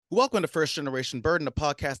Welcome to First Generation Burden, a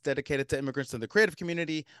podcast dedicated to immigrants in the creative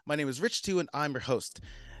community. My name is Rich Tu, and I'm your host.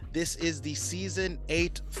 This is the season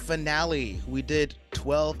 8 finale. We did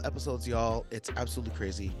 12 episodes, y'all. It's absolutely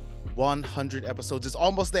crazy. 100 episodes is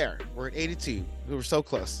almost there. We're at 82. We were so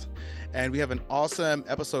close. And we have an awesome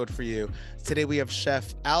episode for you. Today we have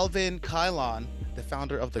Chef Alvin Kailon, the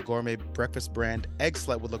founder of the gourmet breakfast brand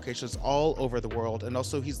Eggslut, with locations all over the world. And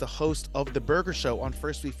also he's the host of The Burger Show on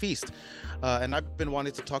First We Feast. And I've been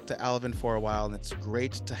wanting to talk to Alvin for a while, and it's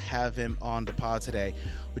great to have him on the pod today.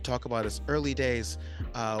 We talk about his early days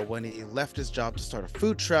when he left his job to start a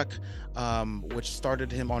food truck, which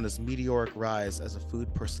started him on his meteoric rise as a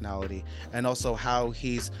food personality, and also how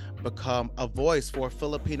he's become a voice for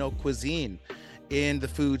Filipino cuisine in the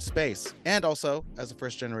food space. And also, as a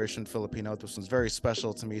first generation Filipino, this one's very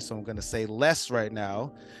special to me, so I'm going to say less right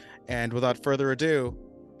now. And without further ado,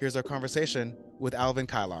 here's our conversation with Alvin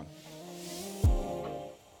Kailon.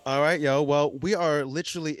 All right, yo. Well, we are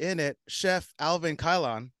literally in it. Chef Alvin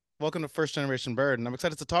Kailon, welcome to First Generation Burden. I'm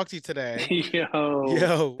excited to talk to you today.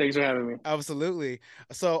 Yo, Thanks for having me. absolutely.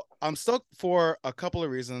 So I'm stoked for a couple of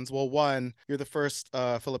reasons. Well, one, you're the first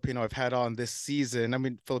Filipino I've had on this season. I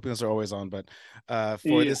mean, Filipinos are always on, but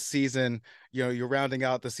for Yeah. this season, you're rounding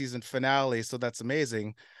out the season finale, so that's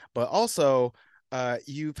amazing. But also,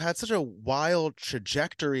 you've had such a wild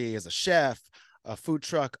trajectory as a chef, a food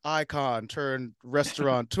truck icon turned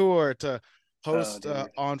restaurateur, to Oh, host dude.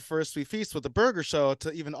 on First We Feast with the Burger Show,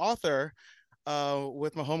 to even author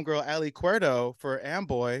with my homegirl Ali Cuerdo for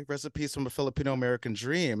Amboy, Recipes from a Filipino American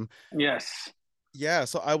Dream. Yes. Yeah,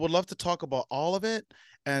 so I would love to talk about all of it,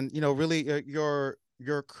 and really your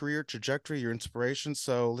career trajectory, your inspiration.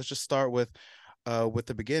 So let's just start with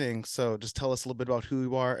the beginning. So just tell us a little bit about who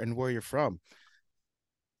you are and where you're from.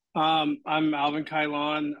 I'm Alvin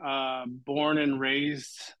Kailon, born and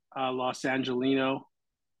raised Los Angelino,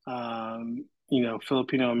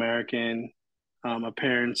 Filipino American. My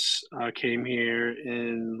parents came here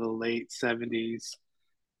in the late 70s.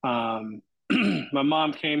 Um, my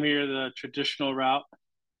mom came here the traditional route,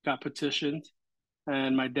 got petitioned,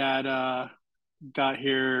 and my dad got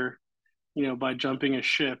here, by jumping a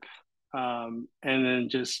ship, and then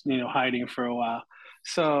just, hiding for a while.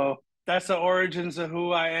 So that's the origins of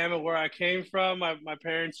who I am and where I came from. My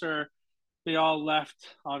parents they all left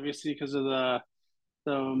obviously because of the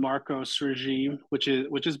Marcos regime, which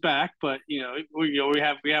is back, but we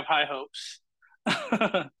have high hopes.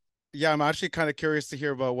 Yeah, I'm actually kind of curious to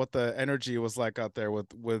hear about what the energy was like out there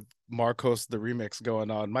with Marcos the remix going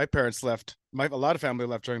on. My parents left. A lot of family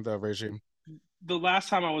left during the regime. The last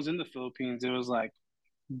time I was in the Philippines, it was like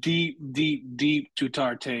deep, deep, deep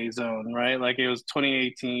Duterte zone, right? Like it was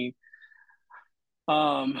 2018.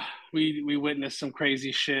 Um, we witnessed some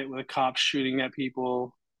crazy shit with cops shooting at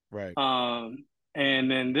people. Right.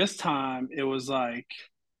 And then this time it was like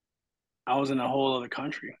I was in a whole other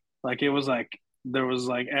country. Like it was like there was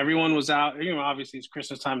like everyone was out. Obviously it's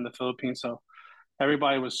Christmas time in the Philippines, so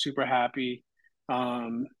everybody was super happy.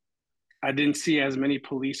 Um, I didn't see as many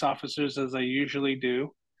police officers as I usually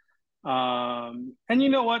do. And you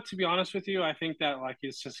know what? To be honest with you, I think that like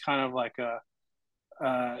it's just kind of like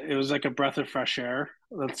it was like a breath of fresh air.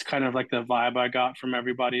 That's kind of like the vibe I got from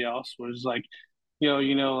everybody else was like,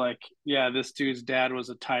 like, yeah, this dude's dad was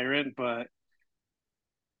a tyrant, but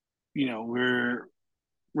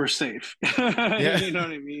we're safe. Yeah. You know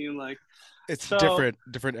what I mean? Like, It's so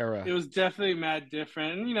different era. it was definitely mad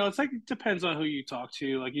different. And, it's like it depends on who you talk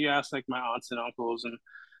to. Like you ask like my aunts and uncles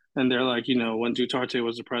and they're like, when Duterte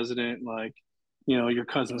was the president, like, your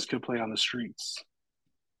cousins could play on the streets.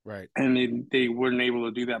 Right. And they weren't able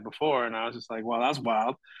to do that before. And I was just like, wow, that's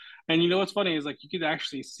wild. And what's funny is like you could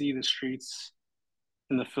actually see the streets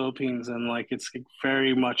in the Philippines, and like it's like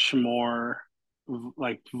very much more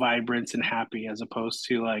like vibrant and happy as opposed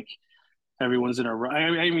to like everyone's in a rush.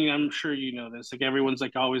 I mean, I'm sure you know this. Like everyone's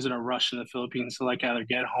like always in a rush in the Philippines to like either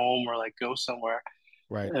get home or like go somewhere.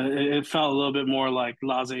 Right. It felt a little bit more like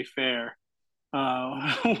laissez faire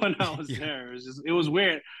when I was Yeah. there. It was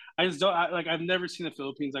weird. I just don't like I've never seen the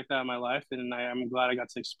Philippines like that in my life, and I'm glad I got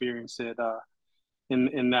to experience it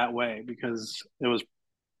in that way because it was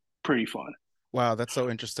pretty fun. Wow, that's so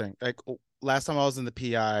interesting. Like last time I was in the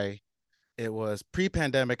PI, it was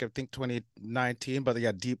pre-pandemic, I think 2019, but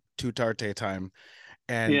yeah, deep Duterte time.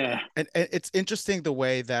 And, Yeah, and it's interesting the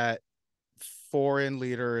way that foreign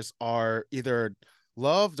leaders are either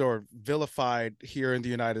loved or vilified here in the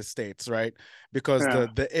United States, right? Because Yeah.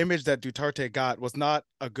 the image that Duterte got was not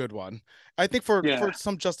a good one. I think for Yeah.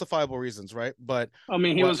 some justifiable reasons, right? But I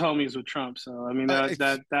mean, he what was homies with Trump, so I mean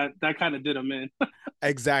that kind of did him in.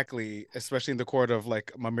 exactly, especially in the court of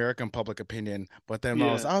like American public opinion. But then when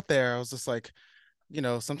I was Yeah. out there, I was just like,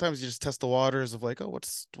 sometimes you just test the waters of like, oh,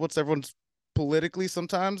 what's everyone's politically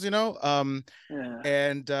sometimes, Yeah.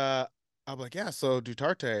 and I'm like, yeah, so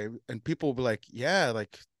Duterte, and people will be like, yeah,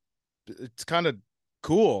 like it's kind of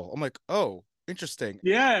cool. I'm like, oh, interesting.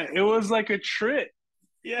 Yeah, it was like a trip.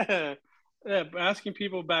 Yeah. Yeah, asking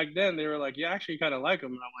people back then, they were like, "You actually kind of like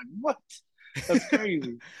him," and I'm like, "What? That's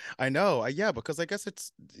crazy." I know. Yeah, because I guess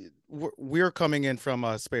we're coming in from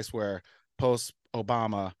a space where post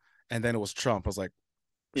Obama and then it was Trump. I was like,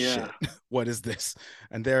 Yeah, shit, what is this?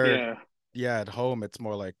 And they're, yeah, yeah, at home, it's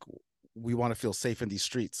more like we want to feel safe in these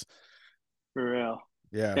streets. for real.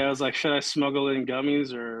 Yeah. Yeah, I was like, should I smuggle in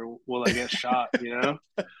gummies or will I get shot? You know?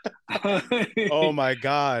 Oh my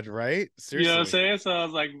God, right? You know what I'm Seriously. saying? So I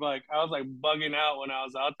was like bugging out when I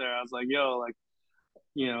was out there. I was like, yo, like,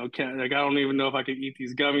 can like I don't even know if I could eat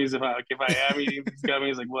these gummies. If I am eating these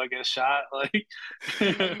gummies, like, will I get shot? Like,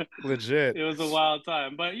 Legit. it was a wild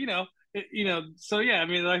time. But so yeah, I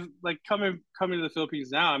mean, like coming to the Philippines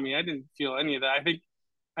now. I mean, I didn't feel any of that. I think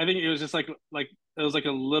it was just like it was like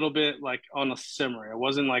a little bit like on a simmer. It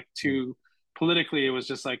wasn't like too politically. It was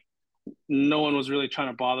just like no one was really trying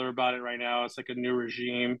to bother about it right now. It's like a new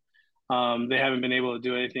regime. They haven't been able to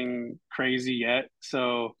do anything crazy yet,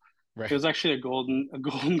 so it Right. was actually a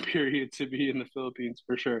golden period to be in the Philippines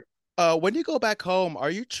for sure. When you go back home, are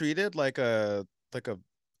you treated like a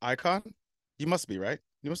icon? You must be, right?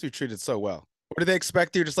 You must be treated so well. Or do they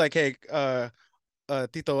expect you just like, hey,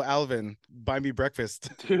 Tito Alvin, buy me breakfast?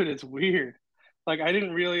 Dude, it's weird. Like I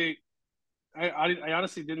didn't really, I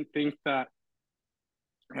honestly didn't think that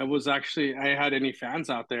I had any fans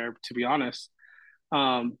out there, to be honest.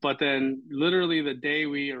 But then literally the day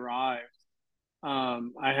we arrived,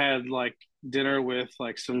 I had like dinner with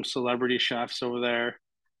like some celebrity chefs over there,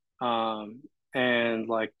 and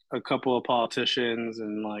like a couple of politicians,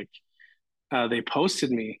 and like they posted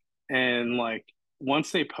me, and like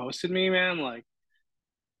once they posted me, man, like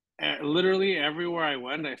literally everywhere I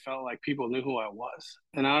went, I felt like people knew who I was,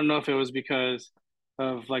 and I don't know if it was because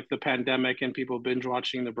of like the pandemic and people binge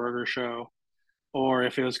watching the Burger Show, or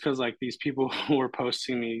if it was because like these people who were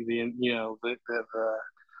posting me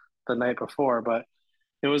the night before, but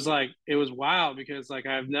it was wild because like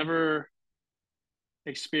I've never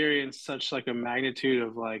experienced such like a magnitude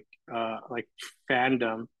of like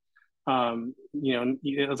fandom.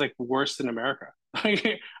 It was like worse than America. I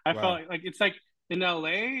felt Wow. like it's like in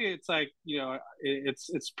LA, it's like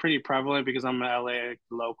it's pretty prevalent because I'm an LA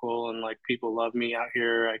local and like people love me out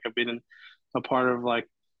here. Like I've been a part of like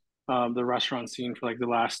the restaurant scene for like the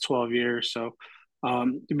last 12 years. So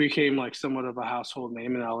it became like somewhat of a household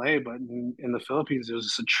name in LA, but in the Philippines, it was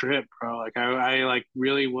just a trip, bro. Like I like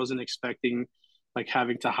really wasn't expecting like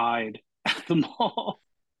having to hide at the mall.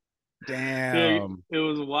 Yeah, Damn. it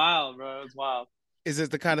was wild, bro. It was wild. Is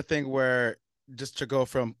it the kind of thing where just to go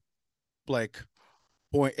from like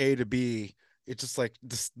point A to B, it's just like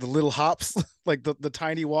the little hops, like the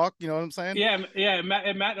tiny walk, you know what I'm saying? Yeah, yeah.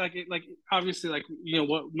 It like obviously like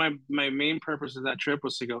what my main purpose of that trip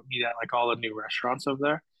was to go eat at like all the new restaurants over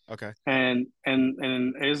there. Okay. And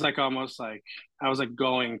it was like almost like I was like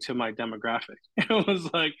going to my demographic. It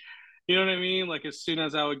was like, you know what I mean? Like as soon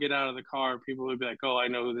as I would get out of the car, people would be like, "Oh, I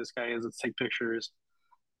know who this guy is. Let's take pictures."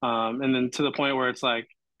 And then to the point where it's like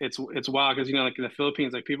it's wild because like in the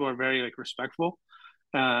Philippines, like people are very like respectful,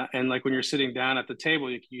 and like when you're sitting down at the table,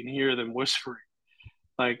 you can hear them whispering,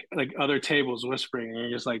 like other tables whispering, and you're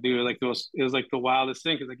just like, dude, like it was like the wildest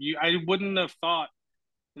thing because like I wouldn't have thought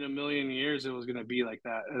in a million years it was gonna be like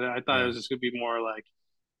that. And I thought it Yeah. was just gonna be more like,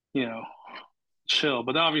 you know, chill.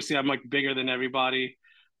 But obviously I'm like bigger than everybody,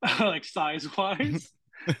 like size wise.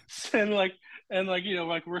 and like and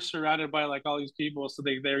like we're surrounded by like all these people, so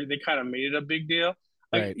they kind of made it a big deal.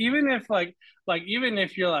 Like Right. even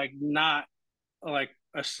if you're like not like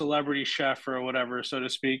a celebrity chef or whatever, so to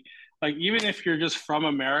speak, like even if you're just from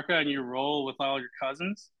America and you roll with all your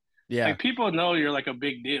cousins, Yeah. like people know you're like a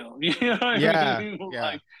big deal. You know what I Yeah. mean? Yeah.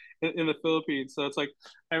 Like in the Philippines. So it's like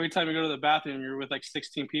every time you go to the bathroom, you're with like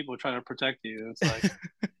 16 people trying to protect you. It's like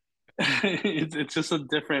it's just a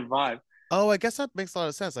different vibe. Oh, I guess that makes a lot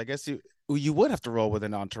of sense. I guess you would have to roll with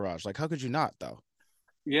an entourage. Like, how could you not though?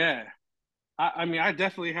 Yeah. I mean, I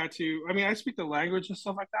definitely had to. I mean, I speak the language and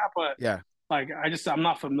stuff like that, but Yeah. like I'm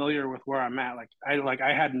not familiar with where I'm at.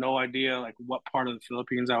 I had no idea like what part of the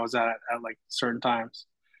Philippines I was at like certain times.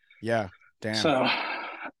 Yeah. Damn. So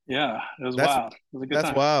yeah, it was That's wild. It was a good that's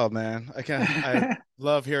time. wild, man. I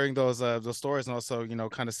love hearing those stories, and also,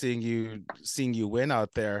 kind of seeing you win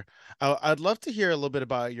out there. I'd love to hear a little bit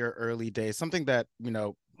about your early days, something that,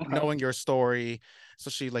 Okay. knowing your story,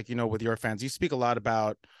 especially like, with your fans. You speak a lot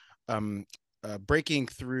about um breaking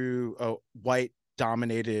through a white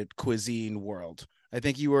dominated cuisine world. I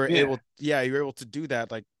think Yeah. you were able to do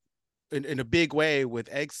that like in a big way with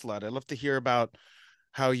Egg Slut. I'd love to hear about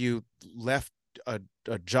how you left a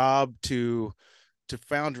job to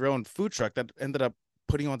found your own food truck that ended up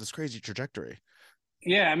putting you on this crazy trajectory.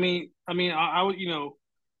 Yeah. I would,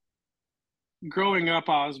 growing up,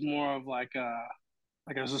 I was more of like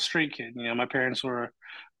I was a street kid. My parents were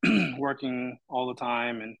working all the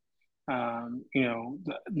time, and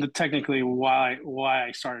technically why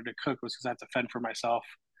I started to cook was because I had to fend for myself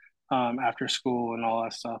after school and all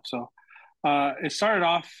that stuff. So it started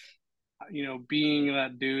off, being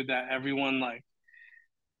that dude that everyone like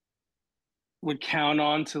would count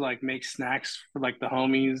on to like make snacks for like the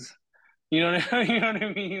homies. You know what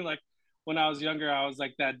I mean? Like when I was younger, I was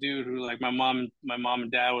like that dude who like my mom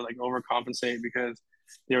and dad would like overcompensate because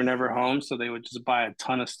they were never home, so they would just buy a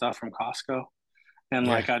ton of stuff from Costco. And Yeah,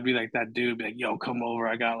 like I'd be like that dude, be like, "Yo, come over!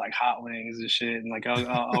 I got like hot wings and shit." And like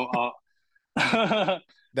I'll that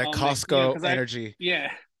I'll make Costco because energy. yeah,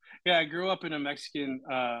 yeah, I grew up in a Mexican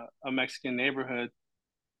neighborhood,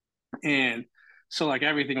 and so like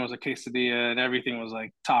everything was a quesadilla and everything was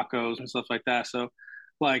like tacos and stuff like that. So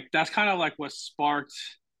like that's kind of like what sparked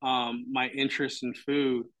my interest in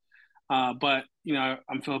food. But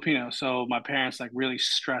I'm Filipino, so my parents like really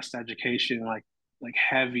stressed education like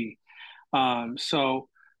heavy. So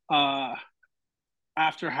uh,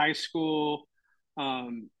 after high school,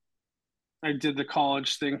 um, I did the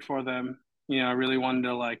college thing for them. I really wanted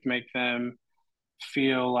to like make them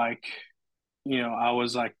feel like I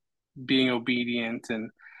was like being obedient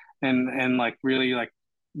and like really like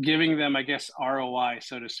giving them, I guess, ROI,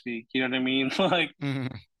 so to speak. You know what I mean? Like,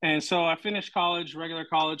 Mhm. and so I finished college, regular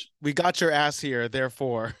college. We got your ass here,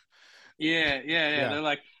 therefore. Yeah, yeah, yeah. Yeah, They're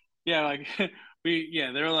like, yeah, like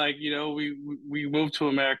they're like, we moved to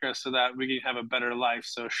America so that we can have a better life.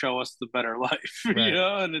 So show us the better life, right.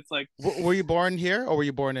 And it's like, Were you born here or were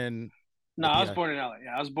you born in no, the I was PI? born in LA.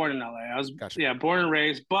 Yeah, I was born in LA. I was, Gotcha. yeah, born and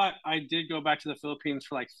raised, but I did go back to the Philippines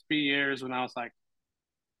for like 3 years when I was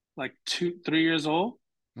like 3 years old.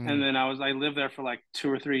 And Mm, then I lived there for like 2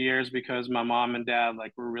 or 3 years because my mom and dad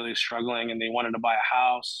like were really struggling and they wanted to buy a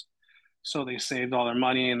house. So they saved all their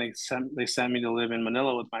money and they sent me to live in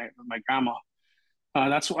Manila with my grandma.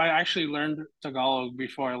 That's why I actually learned Tagalog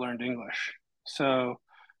before I learned English. So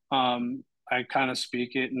I kind of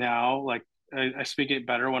speak it now. Like I speak it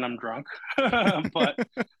better when I'm drunk, but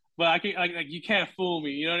I can like you can't fool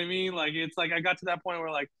me. You know what I mean? Like it's like I got to that point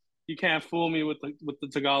where like you can't fool me with the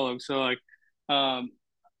Tagalog. So like um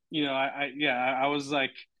I was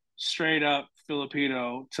like straight up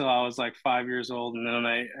Filipino till I was like 5 years old, and then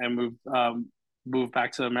I moved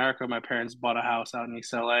back to America. My parents bought a house out in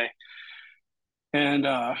East LA, and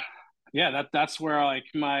yeah, that's where like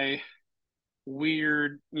my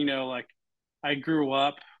weird, like I grew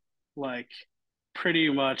up like pretty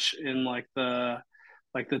much in like the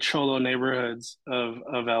cholo neighborhoods of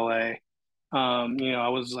LA. I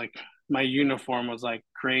was like my uniform was like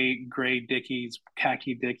gray Dickies,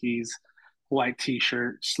 khaki Dickies, white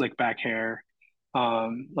t-shirt, slick back hair.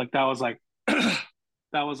 Like that was like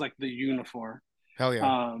that was like the uniform. hell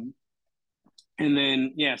yeah. Um, and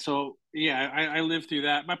then yeah, so yeah, I lived through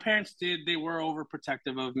that. My parents they were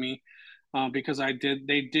overprotective of me because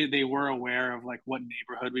they were aware of like what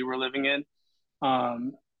neighborhood we were living in.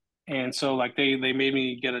 Um, and so like they made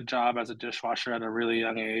me get a job as a dishwasher at a really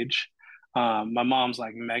young age. My mom's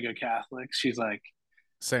like mega Catholic. She's like,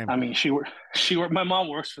 Same. I mean, my mom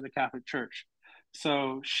works for the Catholic Church.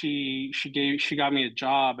 So she got me a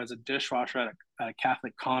job as a dishwasher at a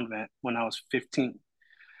Catholic convent when I was 15.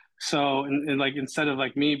 So and like instead of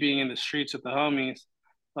like me being in the streets with the homies,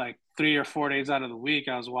 like 3 or 4 days out of the week,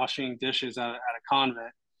 I was washing dishes at a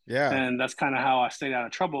convent. Yeah, And that's kind of how I stayed out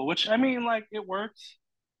of trouble, which I mean, like it worked.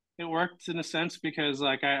 It worked in a sense because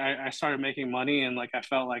like I started making money and like I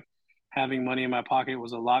felt like having money in my pocket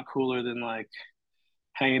was a lot cooler than like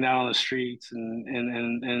hanging out on the streets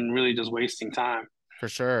and really just wasting time. for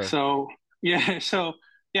sure. So yeah, so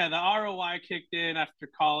yeah, the ROI kicked in after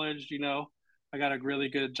college. I got a really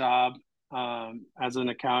good job as an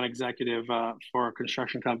account executive for a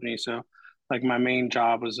construction company. So like my main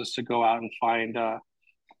job was just to go out and find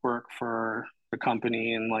work for the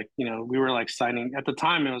company, and like we were like signing at the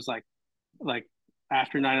time. It was like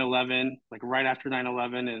after 9/11, like right after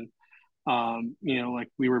 9/11, and Like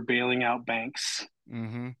we were bailing out banks.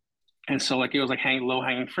 Mm-hmm. And so like it was like low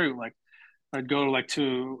hanging fruit. Like I'd go like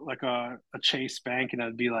to like a Chase bank and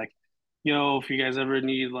I'd be like, yo, if you guys ever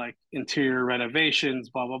need like interior renovations,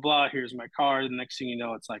 blah blah blah, here's my card. The next thing you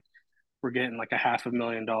know, it's like we're getting like a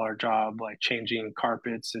 $500,000 job, like changing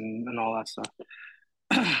carpets and all that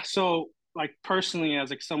stuff. So like personally, as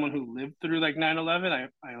like someone who lived through like 9/11,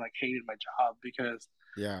 I like hated my job because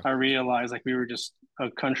Yeah. I realized like we were just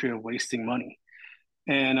a country of wasting money.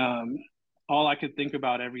 And all I could think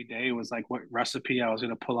about every day was like what recipe I was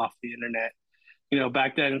going to pull off the internet.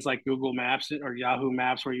 Back then it's like Google Maps or Yahoo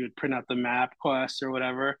Maps where you would print out the map quest or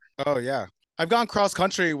whatever. Oh yeah. I've gone cross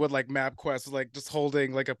country with like MapQuest, like just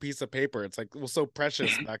holding like a piece of paper. It's like it was so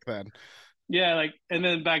precious back then. Yeah, like, and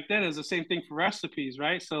then back then it was the same thing for recipes,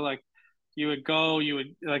 right? So like you would go, you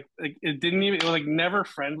would like it didn't even, it was like never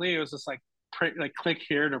friendly. It was just like print, like click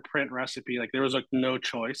here to print recipe. Like there was like no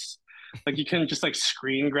choice. Like you couldn't just like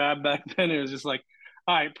screen grab back then. It was just like,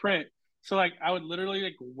 all right, print. So like I would literally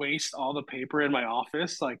like waste all the paper in my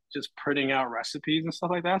office, like just printing out recipes and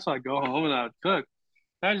stuff like that. So I'd go home and I would cook.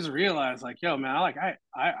 And I just realized like, yo, man,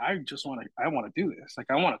 I just want to do this. Like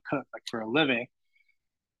I want to cook like for a living.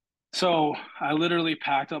 So I literally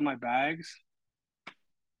packed up my bags,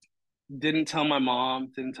 didn't tell my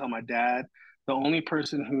mom, didn't tell my dad. The only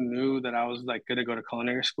person who knew that I was like gonna go to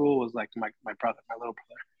culinary school was like my brother, my little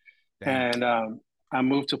Dang. brother. And I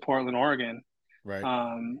moved to Portland, Oregon. Right.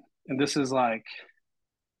 And this is like,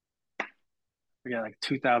 again, like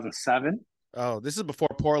 2007. Oh, this is before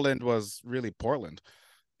Portland was really Portland.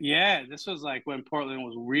 Yeah, this was like when Portland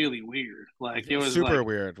was really weird. Like it was Super like,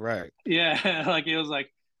 weird, right? yeah, like it was like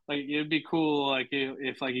it'd be cool like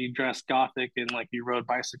if like you dressed gothic and like you rode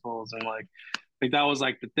bicycles and like that was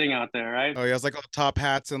like the thing out there, right? Oh, yeah, it's like all top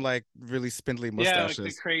hats and like really spindly Yeah, like the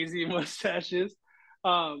mustaches. crazy mustaches.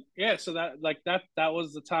 Yeah, so that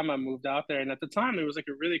was the time I moved out there, and at the time it was like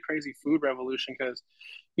a really crazy food revolution because,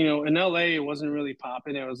 in LA it wasn't really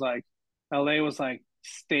popping. It was like LA was like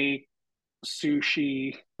steak,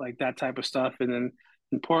 sushi, like that type of stuff, and then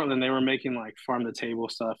in Portland they were making like farm to table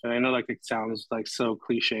stuff. And I know like it sounds like so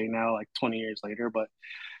cliche now, like 20 years later, but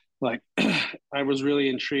like I was really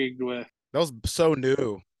intrigued with, That was so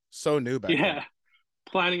new back then. yeah,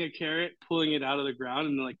 planting a carrot, pulling it out of the ground,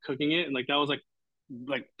 and then like cooking it, and like that was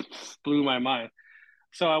like blew my mind.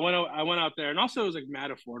 So I went out there, and also it was like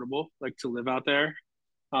mad affordable, like to live out there,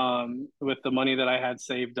 with the money that I had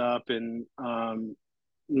saved up, and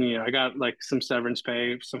I got like some severance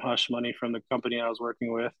pay, some hush money from the company I was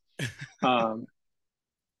working with. Um,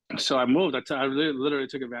 so I moved. I literally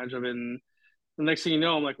took advantage of it, and the next thing you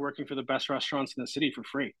know, I'm like working for the best restaurants in the city for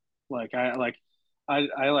free. I like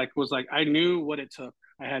was like I knew what it took.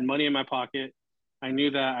 I had money in my pocket. I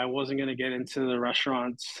knew that I wasn't going to get into the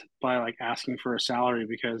restaurants by like asking for a salary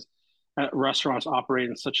because restaurants operate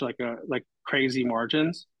in such like crazy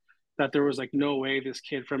margins that there was like no way this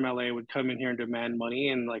kid from LA would come in here and demand money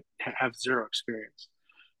and like have zero experience.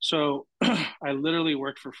 So I literally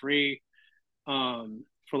worked for free for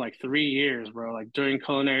like 3 years, bro. Like during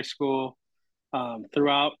culinary school,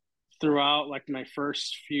 throughout like my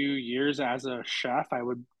first few years as a chef, I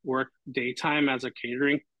would work daytime as a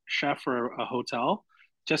catering chef for a hotel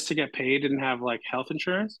just to get paid and have like health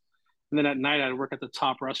insurance. And then at night, I'd work at the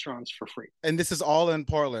top restaurants for free. And this is all in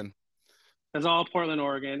Portland. That's all Portland,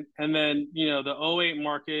 Oregon. And then, the '08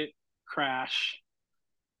 market crash,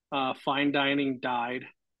 fine dining died,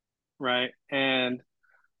 right? And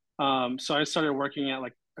so I started working at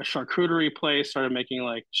like a charcuterie place, started making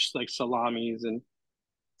like like salamis and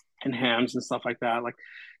hams and stuff like that. Like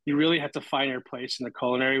you really had to find your place in the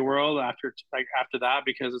culinary world after that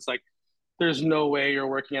because it's like there's no way you're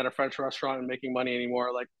working at a French restaurant and making money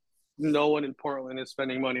anymore. Like no one in Portland is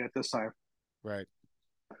spending money at this time. Right.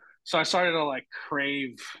 So I started to like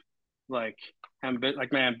crave like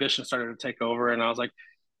like my ambition started to take over and I was like,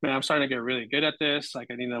 man, I'm starting to get really good at this. Like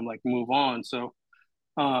I need to like move on. So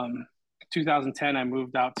um 2010 I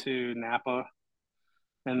moved out to Napa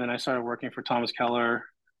and then I started working for Thomas Keller.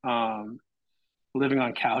 Um Living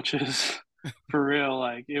on couches for real.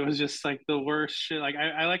 Like it was just like the worst shit. Like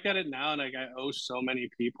I like at it now and like I owe so many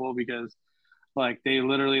people because like they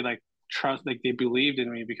literally like trust like they believed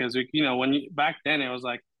in me because when back then it was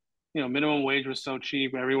like minimum wage was so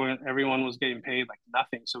cheap, everyone was getting paid like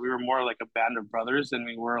nothing, so we were more like a band of brothers than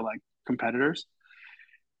we were like competitors.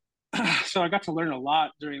 So I got to learn a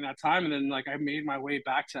lot during that time, and then like I made my way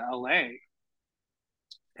back to LA,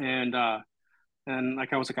 and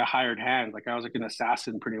like I was like a hired hand, like I was like an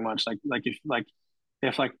assassin pretty much. Like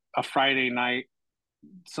if like a Friday night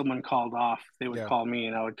someone called off, they would Yeah. call me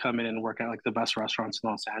and I would come in and work at like the best restaurants in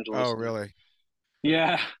Los Oh, Angeles. And really?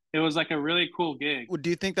 yeah, it was like a really cool gig. Do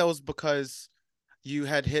you think that was because you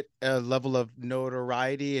had hit a level of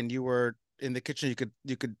notoriety and you were in the kitchen,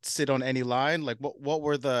 you could sit on any line? Like what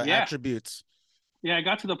were the Yeah. attributes? Yeah. I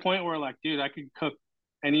got to the point where like, dude, I could cook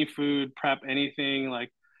any food, prep anything.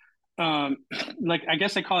 Um, like I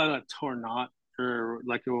guess they call it a tournant or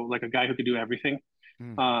like a guy who could do everything.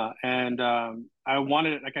 Mm, And I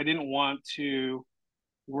wanted like I didn't want to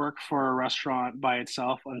work for a restaurant by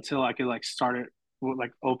itself until I could like start it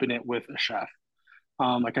like open it with a chef.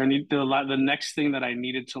 Like I need the next thing that I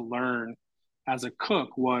needed to learn as a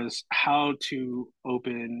cook was how to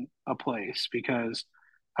open a place because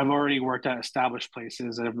I've already worked at established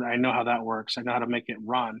places and I know how that works. I know how to make it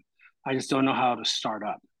run. I just don't know how to start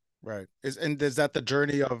up. right. Is that the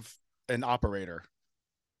journey of an operator,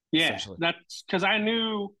 Yeah, essentially? that's because I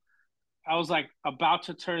knew I was like about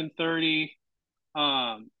to turn 30.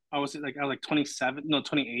 I was like 27, no,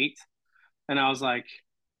 28. And I was like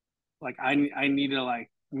I need to like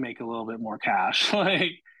make a little bit more cash.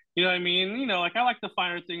 Like, you know what I mean? Like I like the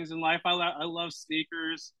finer things in life. I love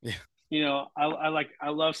sneakers. Yeah. I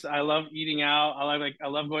love eating out. I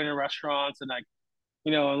love going to restaurants and like,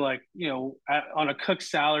 on a cook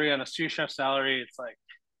salary, on a sous chef salary, it's like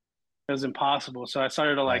it was impossible. So I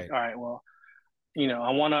started to like, Right. all right, well,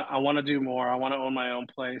 I wanna do more. I want to own my own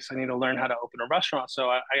place. I need to learn how to open a restaurant. So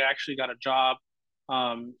I actually got a job.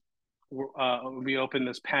 Um, we opened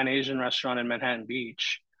this Pan Asian restaurant in Manhattan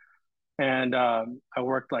Beach, and I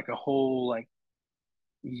worked like a whole like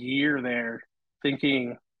year there,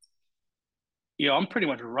 thinking, I'm pretty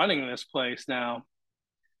much running this place now.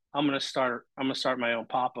 I'm gonna start my own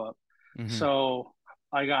pop up. Hmm. So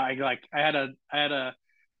I had a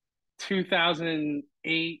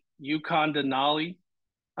 2008 Yukon Denali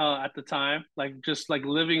at the time, like just like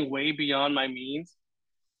living way beyond my means.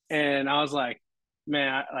 And I was like,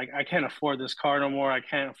 man, I can't afford this car no more. I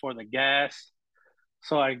can't afford the gas.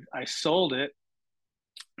 So I sold it,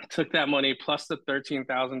 took that money plus the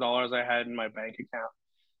 $13,000 I had in my bank account,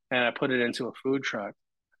 and I put it into a food truck.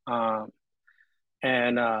 Um,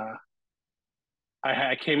 and I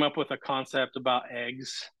came up with a concept about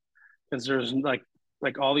eggs because there's like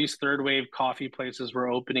all these third wave coffee places were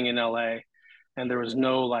opening in LA, and there was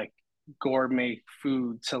no like gourmet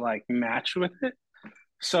food to like match with it.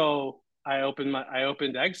 So I opened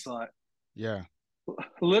Egg Slut. Yeah.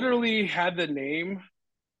 Literally had the name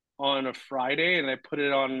on a Friday, and I put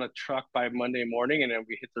it on the truck by Monday morning, and then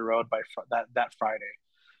we hit the road by that Friday.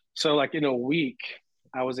 So like in a week,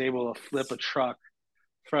 I was able to flip a truck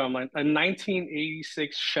from a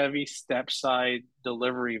 1986 Chevy step-side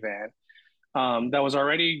delivery van that was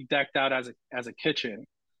already decked out as a kitchen,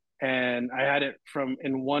 and I had it from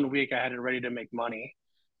in 1 week. I had it ready to make money,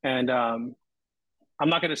 and I'm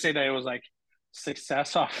not going to say that it was like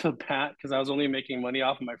success off the bat because I was only making money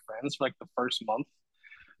off of my friends for like the first month.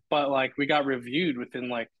 But like we got reviewed within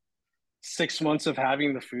like 6 months of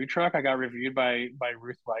having the food truck. I got reviewed by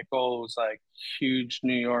Ruth Reichel, who's like huge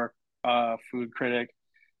New York food critic.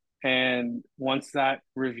 And once that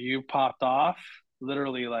review popped off,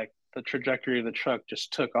 literally like the trajectory of the truck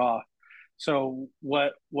just took off. So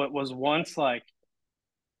what was once like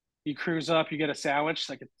you cruise up, you get a sandwich,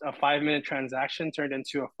 like a 5 minute transaction turned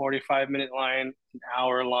into a 45-minute line, an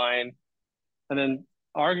hour line, and then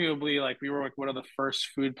arguably like we were like one of the first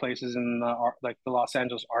food places in the Los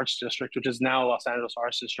Angeles Arts District, which is now Los Angeles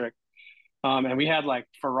Arts District. And we had like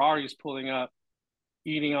Ferraris pulling up,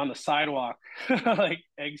 eating on the sidewalk, like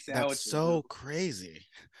egg That's sandwiches. so crazy.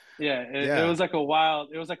 Yeah, it Yeah. was like a wild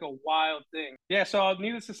thing. Yeah, so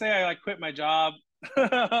needless to say, I like quit my job.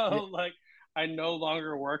 Yeah. Like I no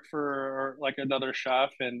longer work for like another chef,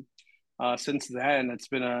 and since then it's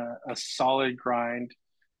been a solid grind.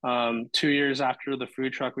 2 years after the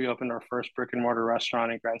food truck, we opened our first brick and mortar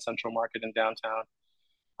restaurant in Grand Central Market in downtown.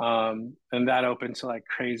 And that opened to like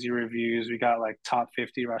crazy reviews. We got like top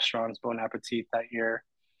 50 restaurants, Bon Appetit that year.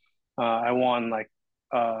 I won like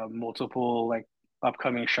multiple like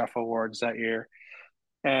upcoming chef awards that year,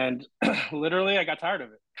 and literally I got tired of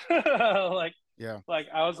it. like Yeah. like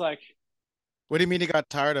I was like, What do you mean you got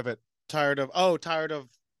tired of it? Tired of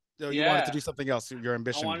you wanted to yeah, do something else, your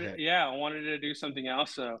ambition hit. I wanted to do something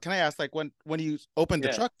else. So Can I ask, like, when you opened the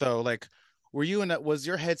yeah, truck though, like, were you in that, was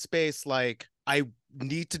your headspace like, I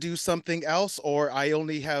need to do something else, or I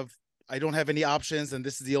don't have any options and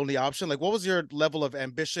this is the only option? Like, what was your level of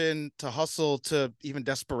ambition to hustle to even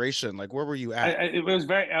desperation? Like, where were you I, at? I it was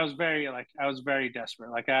very I was very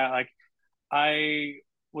desperate. I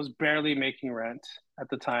was barely making rent at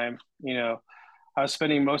the time. I was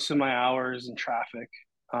spending most of my hours in traffic.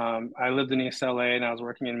 I lived in East LA and I was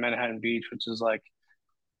working in Manhattan Beach, which is like,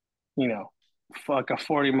 you know, like a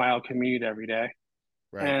 40-mile commute every day.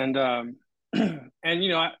 Right. And and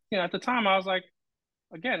at the time I was like,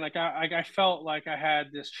 again, like I felt like I had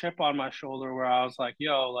this chip on my shoulder where I was like,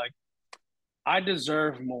 yo, like I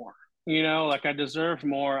deserve more. Like I deserve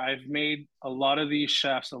more. I've made a lot of these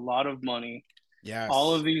chefs a lot of money.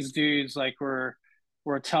 All Yes. of these dudes like were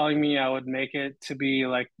telling me I would make it to be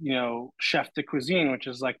like, chef de cuisine, which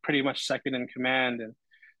is like pretty much second in command. And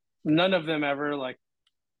none of them ever like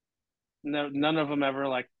no, none of them ever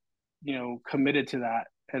like, committed to that.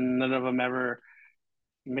 And none of them ever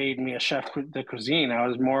made me a chef de cuisine. I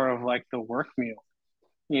was more of like the work meal,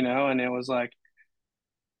 and it was like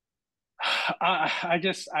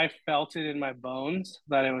I felt it in my bones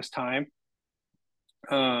that it was time.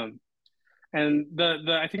 Um, and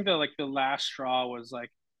the I think that like the last straw was like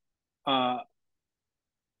uh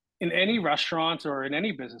in any restaurant or in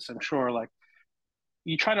any business, I'm sure like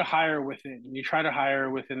you try to hire within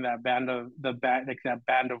that band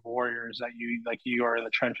of warriors that you are in the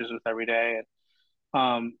trenches with every day.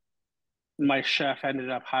 And my chef ended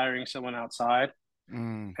up hiring someone outside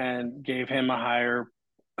Mm, and gave him a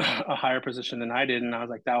higher position than I did, and I was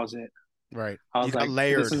like, that was it. right. I You was got like, this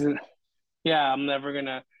layered. isn't. Yeah, I'm never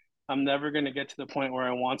gonna get to the point where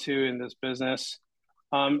I want to in this business.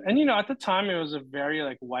 And at the time it was a very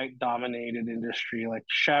like white dominated industry. Like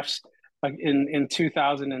chefs, like in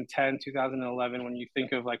 2010, 2011, when you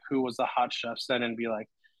think of like who was the hot chefs then, and be like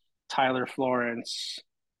Tyler Florence,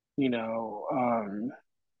 you know,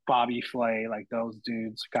 Bobby Flay, like those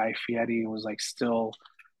dudes. Guy Fieri was like still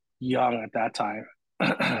young at that time,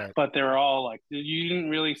 Right. but they were all like you didn't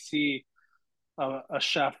really see a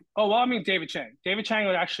chef. Oh well, I mean David Chang. David Chang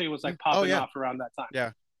actually was like Oh popping yeah. off around that time.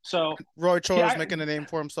 Yeah. So Roy Choi was yeah, making a name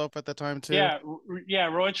for himself at the time too. yeah, yeah.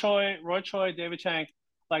 Roy Choi, David Chang,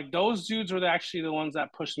 like those dudes were actually the ones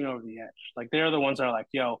that pushed me over the edge. Like they're the ones that are like,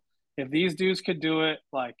 yo, if these dudes could do it,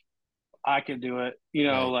 like I could do it.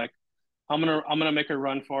 Right. Like I'm gonna make a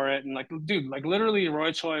run for it. And like, dude, like literally,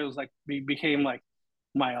 Roy Choi was like became like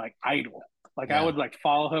my like idol. Like I Yeah. would like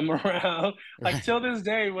follow him around. Like Right. till this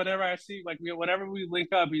day, whenever I see like whenever we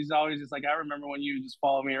link up, he's always just like, I remember when you just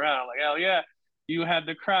follow me around. I'm like, hell yeah, you had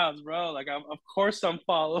the crowds, bro. Like of course I'm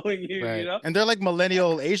following you. Right. And they're like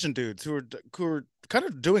millennial Asian dudes who are kind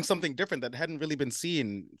of doing something different that hadn't really been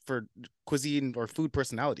seen for cuisine or food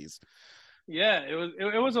personalities. Yeah, it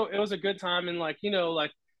was a good time. And like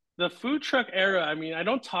like the food truck era. I mean, I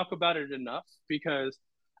don't talk about it enough because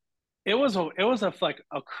it was a like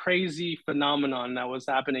a crazy phenomenon that was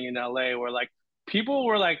happening in LA where like people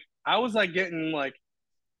were like I was like getting like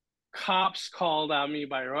cops called at me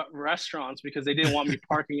by restaurants because they didn't want me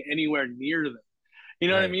parking anywhere near them. You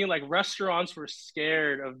know what I Right. mean? Like restaurants were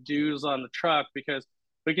scared of dudes on the truck because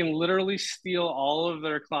we can literally steal all of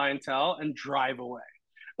their clientele and drive away.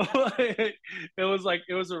 It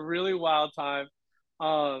was a really wild time.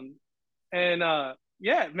 Um, and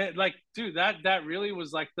yeah, man, like dude, that really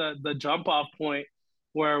was like the jump off point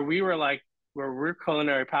where we were like where we're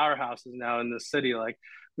culinary powerhouses now in the city. Like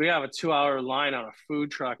we have a 2 hour line on a food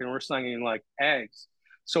truck and we're slinging like eggs.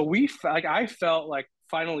 So like I felt like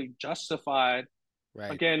finally justified Right.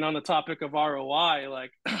 again on the topic of ROI,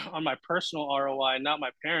 like on my personal ROI, not my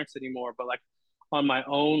parents anymore, but like on my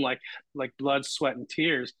own, like blood, sweat, and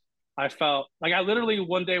tears. I felt like I literally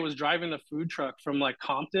one day was driving the food truck from like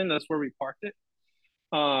Compton. That's where we parked it.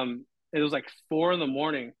 It was like 4 in the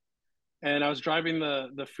morning, and I was driving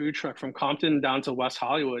the food truck from Compton down to West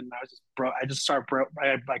Hollywood, and I was just bro. I just start bro.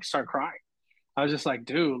 I like start crying. I was just like,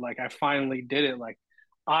 dude, like I finally did it. Like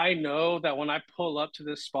I know that when I pull up to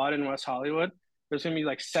this spot in West Hollywood, there's gonna be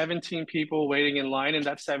like 17 people waiting in line, and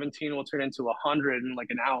that 17 will turn into 100 in like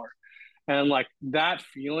an hour. And like that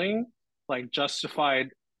feeling, like justified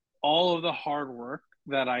all of the hard work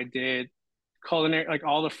that I did, culinary, like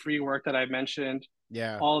all the free work that I mentioned,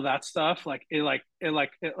 Yeah. all of that stuff. Like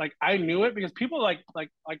I knew it because people like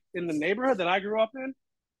in the neighborhood that I grew up in,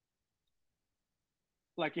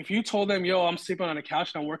 like if you told them, yo, I'm sleeping on a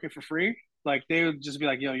couch and I'm working for free, like they would just be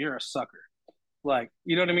like, yo, you're a sucker. Like,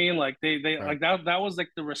 you know what I mean? Like they Right. like that was like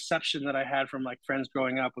the reception that I had from like friends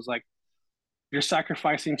growing up was like, you're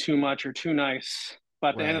sacrificing too much or too nice. But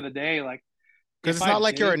at the end of Right. the day, like Because if it's I not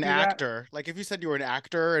like you're didn't an do that, actor. Like if you said you were an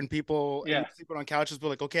actor and you're yeah. sleeping on couches, but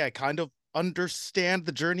like, okay, I kind of understand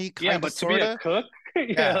the journey, Yeah, kind of, but to be a sorta. cook, Yeah.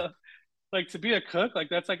 yeah, like to be a cook, like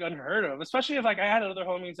that's like unheard of. Especially if like I had other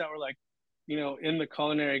homies that were like, in the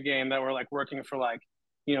culinary game that were like working for like,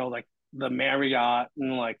 like the Marriott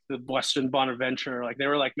and like the Western Bonaventure. Like they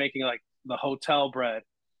were like making like the hotel bread.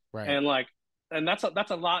 Right. And like and that's a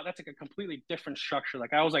lot. That's like a completely different structure.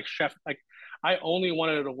 Like I was like chef, like I only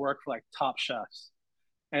wanted to work for like top chefs,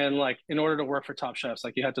 and like in order to work for top chefs,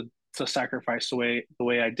 like you had to sacrifice the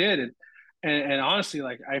way I did, and honestly,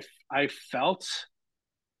 like I felt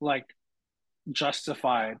like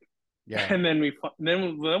justified. Yeah. And then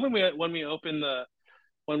when we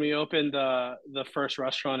opened the first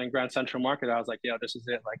restaurant in Grand Central Market, I was like, yeah, this is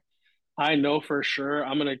it. Like I know for sure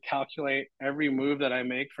I'm gonna calculate every move that I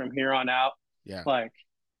make from here on out. Yeah. Like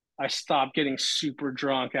I stopped getting super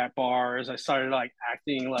drunk at bars. I started like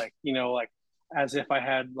acting like, like as if I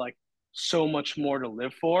had like so much more to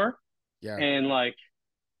live for. Yeah. And like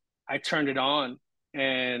I turned it on,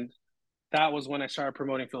 and that was when I started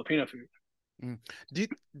promoting Filipino food. Mm. Do you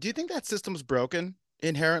do you think that system's broken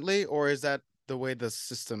inherently, or is that the way the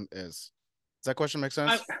system is? Does that question make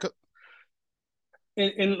I sense?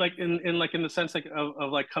 in the sense like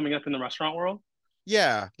of like coming up in the restaurant world.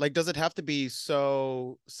 Yeah, like does it have to be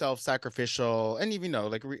so self-sacrificial and even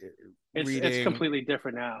like It's reading? completely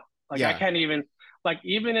different now. Like I Yeah, can't even, like,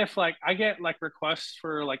 even if like I get like requests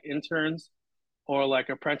for like interns or like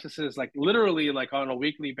apprentices, like literally like on a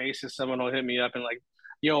weekly basis, someone will hit me up and like,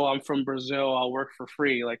 yo, I'm from Brazil, I'll work for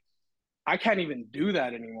free. Like I can't even do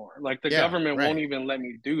that anymore. Like the yeah, government won't right. even let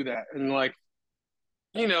me do that. And like,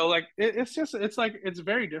 like it's just it's like it's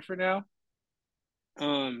very different now.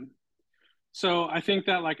 Um, so I think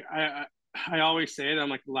that like I always say that I'm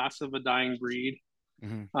like the last of a dying breed.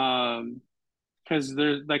 Hmm. Um, because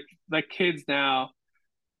there's like kids now,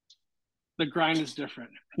 the grind is different.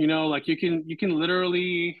 Like you can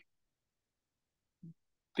literally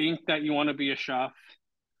think that you want to be a chef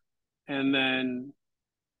and then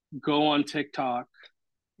go on TikTok,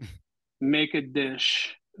 make a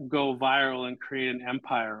dish, go viral and create an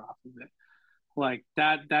empire off of it. Like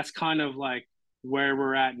that's kind of like where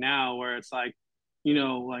we're at now, where it's like,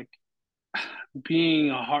 like being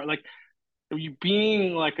a hard like you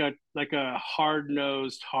being like a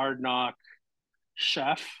hard-nosed, hard-knock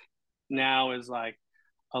chef now is like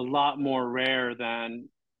a lot more rare than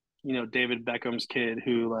David Beckham's kid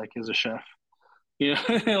who like is a chef.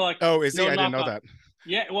 Like Oh, is he? no I didn't knock know on. that.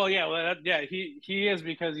 Yeah, well, yeah, yeah. He is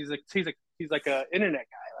because he's like a internet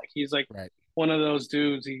guy. Like he's like Right. one of those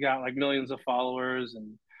dudes. He got like millions of followers,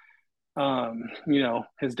 and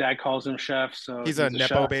his dad calls him chef, so He's a he's a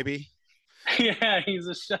nepo chef. baby. Yeah, he's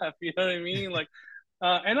a chef. You know what I mean? Like,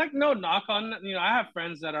 and like no knock on. I have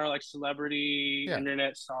friends that are like celebrity Yeah,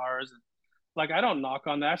 internet stars, and like I don't knock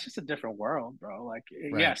on that. It's just a different world, bro. Like,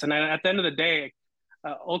 right. yes, and at the end of the day,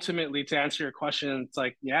 ultimately to answer your question, it's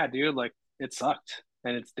like, yeah, dude, like it sucked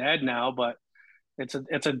and it's dead now, but it's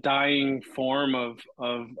a dying form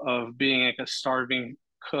of being like a starving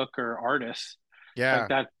cook or artist. Like Yeah.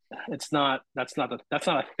 that, that's not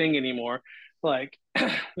a thing anymore. Like,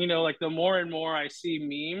 like the more and more I see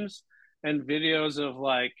memes and videos of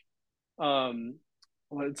like, well,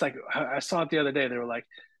 it's like I saw it the other day. They were like,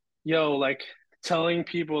 yo, like telling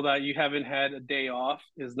people that you haven't had a day off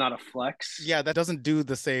is not a flex. Yeah, that doesn't do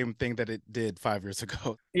the same thing that it did 5 years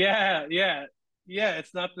ago. Yeah, yeah, yeah.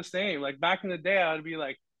 It's not the same. Like back in the day, I would be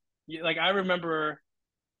like, like I remember,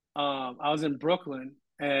 I was in Brooklyn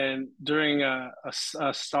and during a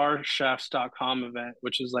starchefs.com event,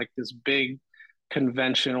 which is like this big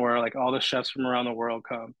convention where like all the chefs from around the world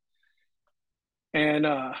come. And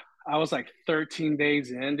I was like 13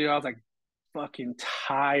 days in, dude. I was like fucking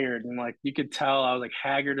tired and like you could tell I was like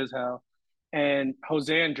haggard as hell. And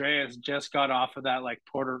Jose Andreas just got off of that like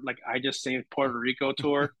I just saved Puerto Rico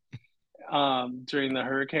tour during the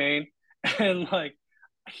hurricane. And like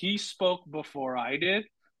he spoke before I did.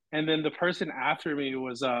 And then the person after me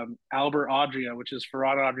was Albert Adria, which is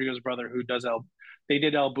Ferran Adria's brother, who does they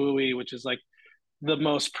did El Bulli, which is like the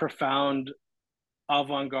most profound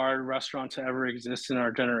avant-garde restaurant to ever exist in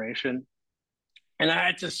our generation. And I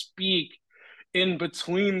had to speak in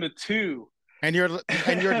between the two. And you're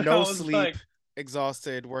And I no was sleep, like,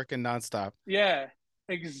 exhausted, working nonstop. yeah,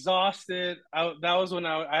 exhausted. That was when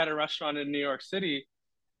I had a restaurant in New York City.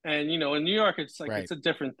 And, in New York, it's like, Right. it's a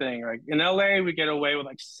different thing. Right. In LA, we get away with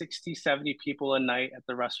like 60, 70 people a night at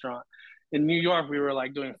the restaurant. In New York, we were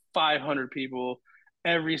like doing 500 people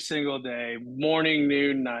every single day, morning,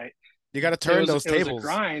 noon, night. You got to It turn was, those it was a tables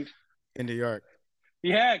grind. in New York.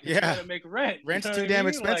 Yeah. Cause you got Yeah. to make rent. You Rent's know what too I damn mean?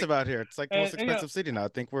 Like, expensive out here. It's like the most and expensive city now. I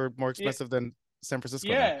think we're more yeah, expensive than San Francisco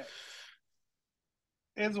now. yeah,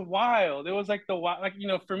 it's wild. It was like like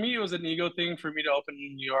for me, it was an ego thing for me to open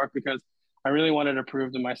in New York because I really wanted to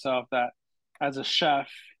prove to myself that as a chef,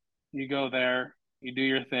 you go there, you do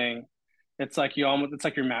your thing. It's like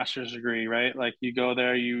your master's degree, right? Like you go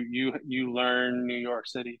there, you learn New York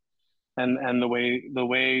City. and the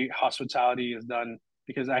way hospitality is done,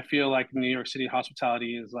 because I feel like New York City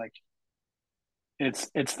hospitality is like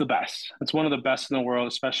it's the best. It's one of the best in the world,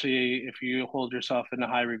 especially if you hold yourself in a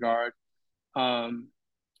high regard. Um,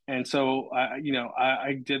 and so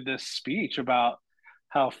I did this speech about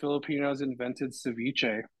how Filipinos invented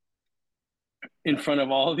ceviche in front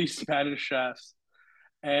of all these Spanish chefs,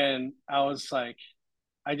 and I was like,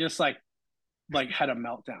 I just like had a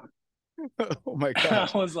meltdown. Oh my I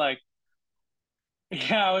gosh. was like,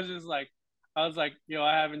 yeah, I was like,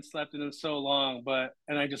 I haven't slept in so long,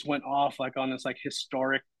 and I just went off like on this like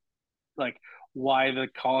historic, like why the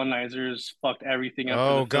colonizers fucked everything up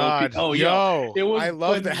for the Oh Philippines. God. Oh, Yo, it I was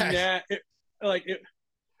love that. like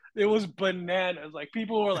it was bananas. Like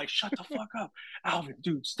people were like, "Shut the fuck up, Alvin,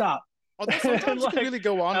 dude, stop." Although And sometimes you can like, really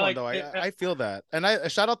go on I one like, though. I feel that, and I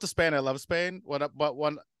shout out to Spain. I love Spain. But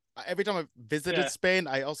one every time I visited yeah, Spain,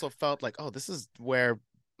 I also felt like, oh, this is where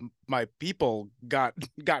my people got.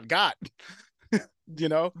 You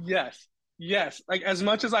know? yes, yes. Like as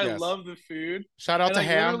much as I Yes. love the food, Shout out and to like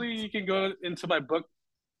Ham. literally, you can go into my book.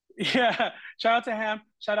 Yeah, shout out to Ham.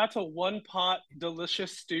 Shout out to one pot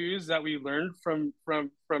delicious stews that we learned from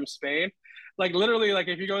Spain. Like literally, like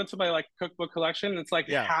if you go into my like cookbook collection, it's like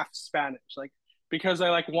Yeah, half Spanish. Like because I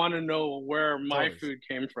like want to know where my totally. food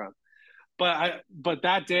came from. But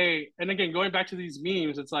that day, and again going back to these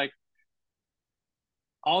memes, it's like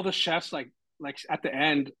all the chefs at the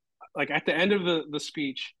end of the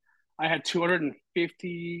speech, I had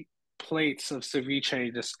 250 plates of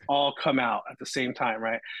ceviche just all come out at the same time,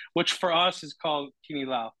 right? Which for us is called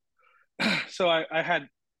kinilaw. So I had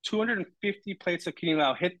 250 plates of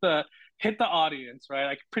kinilaw hit the audience, right?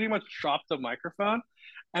 I pretty much dropped the microphone,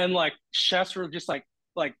 and like chefs were just like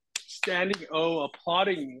standing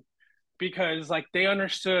applauding me, because like they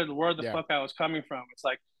understood where the Yeah, fuck I was coming from. It's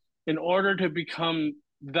like in order to become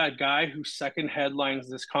that guy who second headlines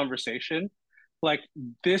this conversation, like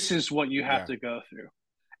this is what you have yeah, to go through.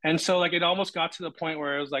 And so like it almost got to the point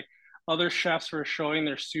where it was like other chefs were showing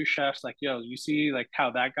their sous chefs like, yo, you see like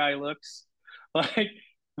how that guy looks? Like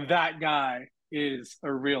that guy is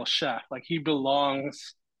a real chef. Like he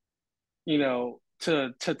belongs,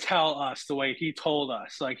 to tell us the way he told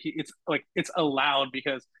us. It's allowed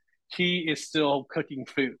because he is still cooking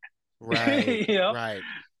food. right, you know? right.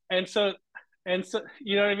 And so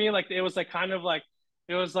you know what I mean? Like it was like kind of like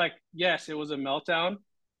it was like, yes, it was a meltdown,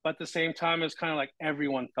 but at the same time, it was kind of like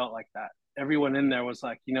everyone felt like that. Everyone in there was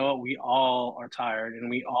like, you know what, we all are tired and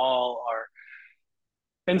we all are.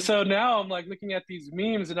 And so now I'm like looking at these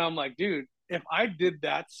memes and I'm like, dude, if I did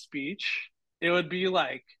that speech, it would be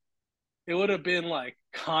like it would have been like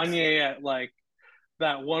Kanye at like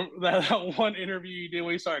that one interview you did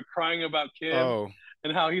when he started crying about Kim Oh,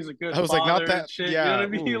 and how he's a good I was like, not father and that. shit. You know what Yeah. I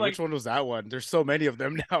mean? Ooh, Like which one was that one? There's so many of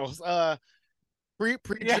them now. Pre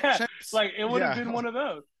Drink yeah, Champs. like it would have Yeah. been one of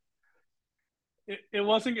those. It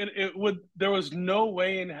wasn't. It would. There was no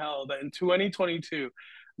way in hell that in 2022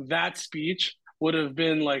 that speech would have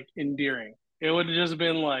been like endearing. It would have just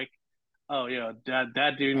been like, oh yeah,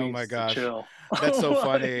 that dude Oh my needs to gosh. chill. That's so Like,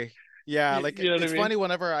 funny. Yeah, like you know what I it's mean? funny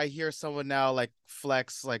whenever I hear someone now like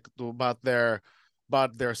flex like about their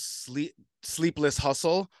sleepless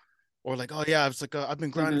hustle, or like, oh yeah, it's like I've been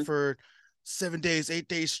grinding Hmm. for 7 days, 8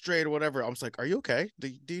 days straight or whatever. I'm just like, are you okay? Do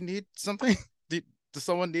you need something? Do, does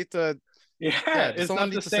someone need to Yeah, yeah, does it's someone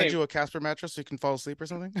not the need to send same. you a Casper mattress so you can fall asleep or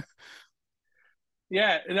something?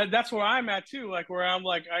 Yeah, that's where I'm at too. Like where I'm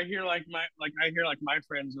like I hear like my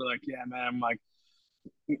friends are like, yeah, man, I'm like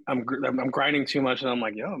I'm grinding too much, and I'm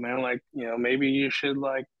like, yo, man, like maybe you should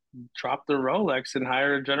like drop the Rolex and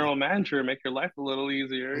hire a general manager and make your life a little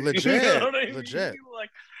easier. You know Legit, what I mean? legit.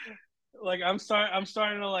 Like I'm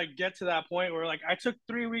starting to like get to that point where like I took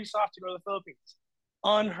 3 weeks off to go to the Philippines.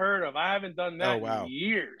 Unheard of. I haven't done Oh that in wow.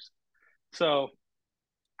 years. So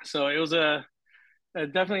it was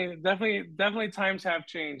definitely times have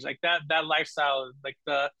changed. Like that lifestyle, like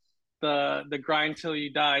the grind till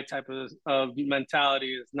you die type of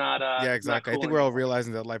mentality Yeah, is not exactly. I cool think we're all anymore.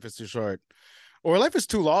 realizing that life is too short, or life is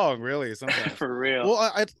too long, really, sometimes. For real.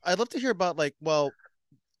 Well, I'd love to hear about like, well,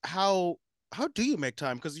 how how do you make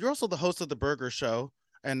time? Because you're also the host of the Burger Show,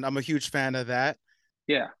 and I'm a huge fan of that.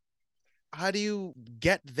 Yeah. How do you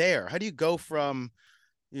get there? How do you go from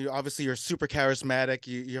you obviously you're super charismatic,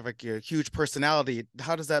 you have like a huge personality.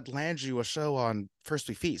 How does that land you a show on First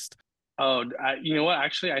We Feast? Oh, you know what?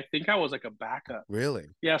 Actually, I think I was like a backup. Really?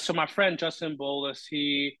 Yeah. So my friend Justin Bolus,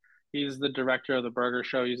 he's the director of the Burger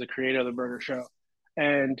Show. He's the creator of the Burger Show,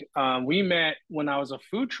 and we met when I was a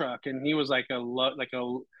food truck, and he was like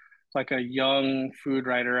a young food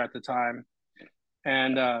writer at the time,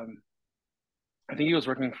 and I think he was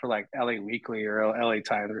working for like LA Weekly or LA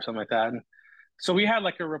Times or something like that. And so we had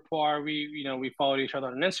like a rapport. We followed each other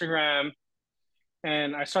on Instagram,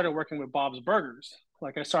 and I started working with Bob's Burgers.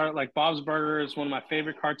 Like I started like Bob's Burgers, one of my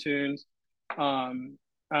favorite cartoons. Um,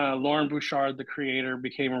 Lauren Bouchard, the creator,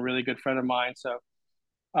 became a really good friend of mine. So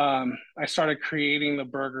I started creating the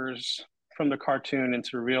burgers from the cartoon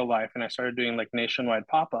into real life, and I started doing like nationwide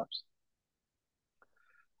pop ups.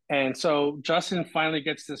 And so Justin finally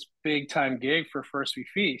gets this big time gig for First We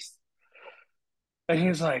Feast. And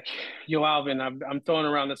he's like, "Yo, Alvin, I'm throwing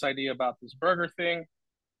around this idea about this burger thing.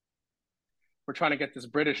 We're trying to get this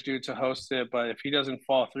British dude to host it, but if he doesn't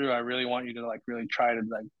fall through, I really want you to like really try to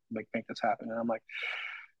like make this happen." And I'm like,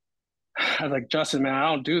 I was like, "Justin, man, I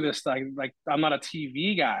don't do this. Like I'm not a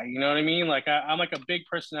TV guy. You know what I mean? Like I'm like a big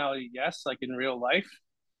personality, yes, like in real life.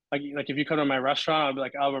 Like if you come to my restaurant, I'll be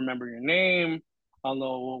like, I'll remember your name. I'll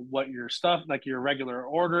know what your stuff, like your regular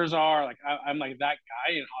orders are. Like I'm like that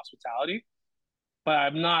guy in hospitality, but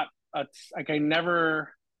I'm not like I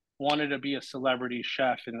never wanted to be a celebrity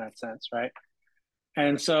chef in that sense, right?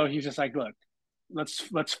 And so he's just like, look,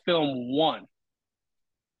 let's film one,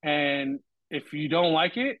 and if you don't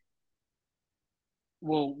like it,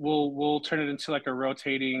 we'll turn it into like a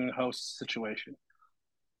rotating host situation.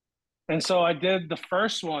 And so I did the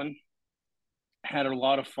first one, had a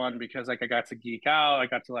lot of fun because like I got to geek out, I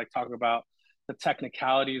got to like talk about the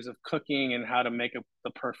technicalities of cooking and how to make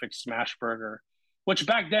the perfect smash burger, which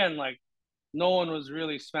back then like no one was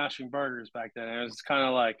really smashing burgers back then. It was kind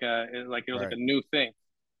of like it was like Right. a new thing.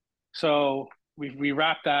 So we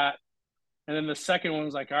wrapped that, and then the second one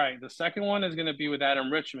was like, all right, the second one is gonna be with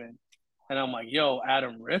Adam Richman, and I'm like, yo,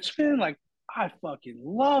 Adam Richman, like I fucking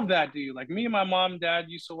love that dude. Like me and my mom and dad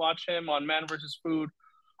used to watch him on Man versus Food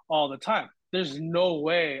all the time. There's no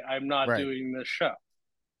way I'm not Right. doing this show.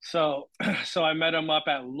 So so I met him up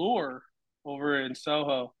at Lure over in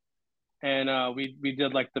Soho, and we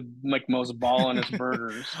did like the like most ballinest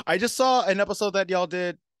burgers. I just saw an episode that y'all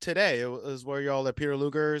did today. It was where y'all at Peter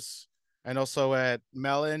Luger's and also at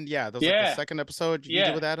Melon. Yeah, that was like the Yeah, second episode you did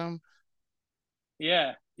yeah, with Adam.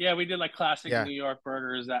 yeah. We did like classic Yeah. New York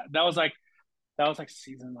burgers. That was like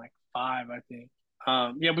season like 5, I think.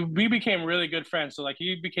 Yeah, we became really good friends. So like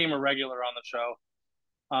he became a regular on the show.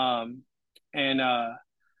 And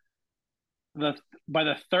the by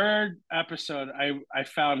the third episode, I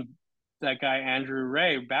found that guy Andrew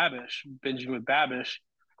Ray Babish binging with Babish,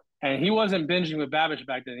 and he wasn't binging with Babish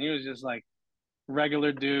back then. He was just like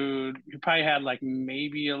regular dude. He probably had like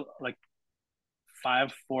maybe like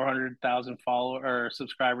 400,000 followers or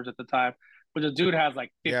subscribers at the time, but the dude has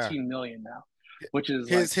like Yeah. 15 million now, which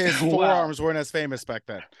is like His wow. forearms weren't as famous back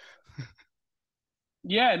then.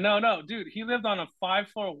 Yeah, no, dude. He lived on a 5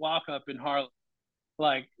 floor walk up in Harlem.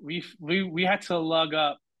 Like we had to lug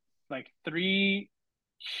up like 3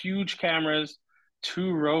 huge cameras,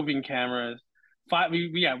 2 roving cameras, five.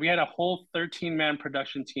 We had a whole 13-man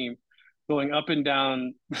production team going up and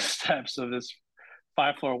down the steps of this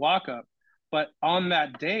 5 floor walk up. But on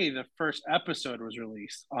that day, the first episode was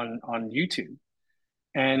released on YouTube,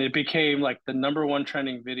 and it became like the number one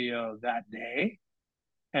trending video that day.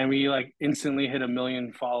 And we like instantly hit a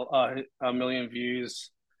million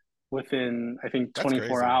views within I think That's 24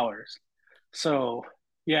 crazy. hours. So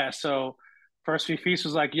yeah, so First We Feast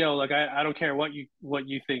was like, yo, like I don't care what you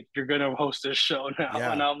think, you're gonna host this show now.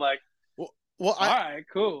 And Yeah. I'm like, Well, well, all right,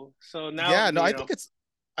 cool. So now yeah, no, you know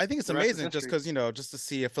I think it's the rest is amazing just history. because, just to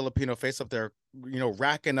see a Filipino face up there,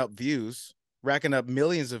 racking up views, racking up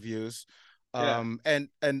millions of views. Yeah, And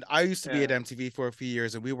I used to be at yeah, MTV for a few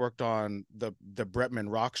years and we worked on the Bretman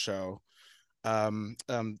Rock show. Um,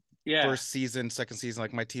 um, yeah, First season, second season,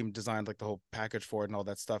 like my team designed like the whole package for it and all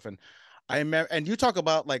that stuff. And I remember, and you talk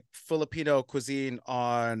about like Filipino cuisine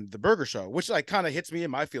on the Burger Show, which like kind of hits me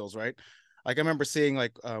in my feels, right? Like I remember seeing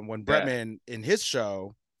like when yeah, Bretman in his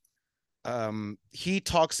show, he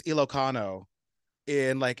talks Ilocano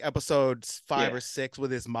in like episodes five yeah, or six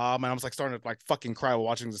with his mom, and I was like starting to like fucking cry while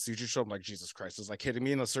watching the YouTube show. I'm like, Jesus Christ, it's like hitting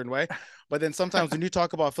me in a certain way. But then sometimes when you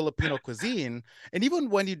talk about Filipino cuisine, and even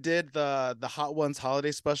when you did the Hot Ones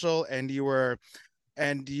holiday special, and you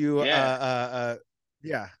yeah.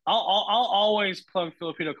 yeah, I'll always plug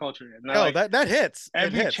Filipino culture in. Now, yo, like that hits, it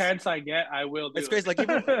every hits. chance I get, I will It's do crazy. Like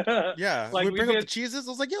even it. yeah, Like we we bring up the did, cheeses.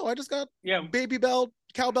 I was like, yo, I just got yeah, Baby Bell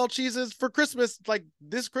cowbell cheeses for Christmas, like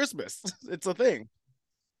this Christmas. It's a thing.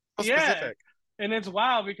 How yeah. specific. And it's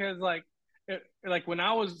wild because like when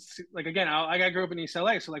I was like again, I grew up in East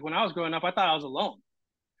LA, so like when I was growing up, I thought I was alone.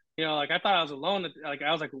 You know, like I thought I was alone. Like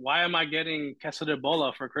I was like, why am I getting queso de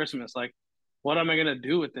bola for Christmas? Like, what am I gonna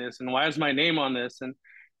do with this? And why is my name on this? And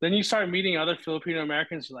then you start meeting other Filipino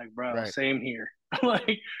Americans. You're like, bro, Right. same here.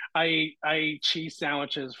 Like I ate cheese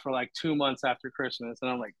sandwiches for like 2 months after Christmas,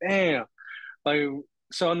 and I'm like, damn. Like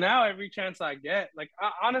so now every chance I get, like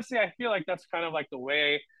honestly, I feel like that's kind of like the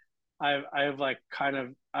way I've like kind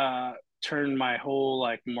of turned my whole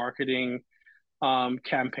like marketing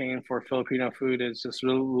campaign for Filipino food is just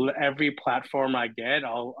every platform I get,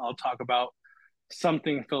 I'll talk about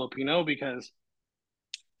something Filipino because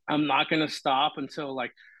I'm not gonna stop until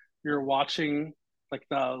like you're watching like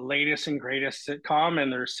the latest and greatest sitcom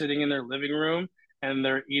and they're sitting in their living room and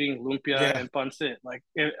they're eating lumpia Yeah. and pancit. Like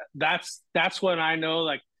that's when I know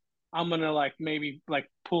like I'm gonna like maybe like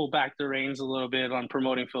pull back the reins a little bit on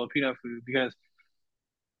promoting Filipino food because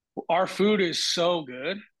our food is so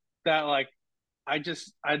good that like I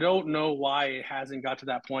don't know why it hasn't got to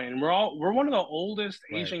that point. And we're one of the oldest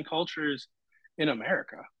Right. Asian cultures in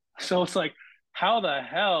America. So it's like, how the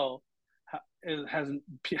hell has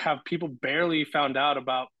have people barely found out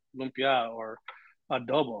about lumpia or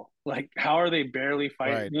adobo? Like, how are they barely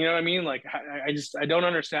fighting? Right. You know what I mean? Like, I don't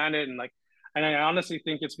understand it, and like, and I honestly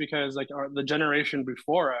think it's because like the generation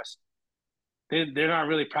before us they're not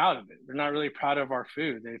really proud of it. They're not really proud of our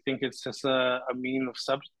food. They think it's just a mean of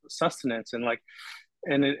sustenance and like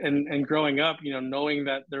and growing up, you know, knowing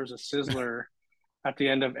that there's a sizzler at the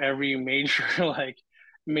end of every major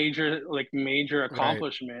major Right.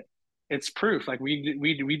 accomplishment, it's proof. Like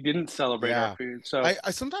we didn't celebrate our Yeah. food. So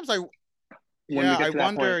I sometimes I when yeah, we I get to that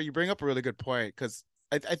wonder, point, you bring up a really good point because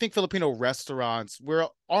I think Filipino restaurants are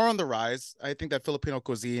on the rise. I think that Filipino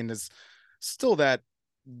cuisine is still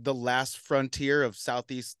the last frontier of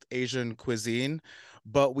Southeast Asian cuisine,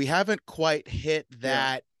 but we haven't quite hit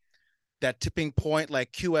yeah, that tipping point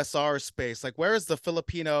like QSR space. Like where is the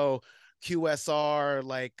Filipino QSR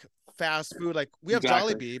like fast food? Like we have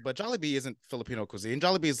exactly. Jollibee, but Jollibee isn't Filipino cuisine.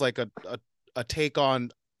 Jollibee is like a take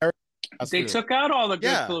on fast They food. took out all the good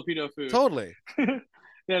Yeah, Filipino food. totally.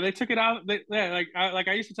 Yeah, they took it out. Yeah, like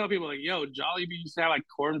I used to tell people, like, "Yo, Jollibee used to have like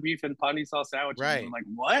corned beef and panisal sandwiches." And I'm Right. like,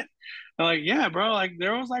 "What?" I'm like, "Yeah, bro. Like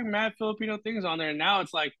there was like mad Filipino things on there. And now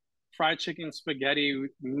it's like fried chicken, spaghetti.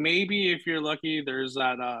 Maybe if you're lucky, there's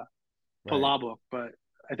that Right. palabok, but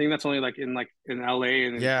I think that's only like in LA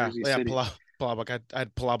and in Yeah. Jersey Yeah. City. Palabok. I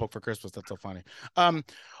had palabok for Christmas. That's so funny. Um,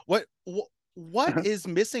 what is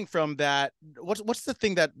missing from that? What's the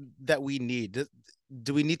thing that we need?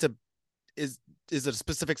 Do we need to is is it a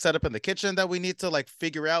specific setup in the kitchen that we need to like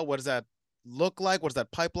figure out? What does that look like? What does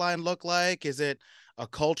that pipeline look like? Is it a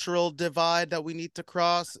cultural divide that we need to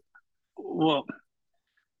cross? Well,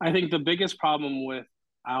 I think the biggest problem with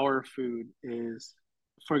our food is,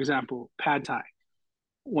 for example, pad thai.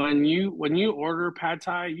 When you order pad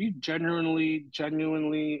thai, you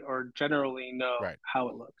genuinely or generally know Right. how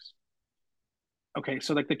it looks. Okay,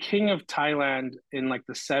 so like the king of Thailand in like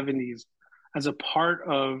the 70s, as a part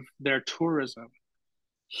of their tourism,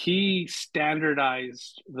 he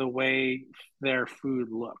standardized the way their food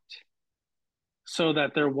looked so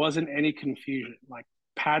that there wasn't any confusion. Like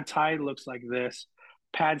pad thai looks like this,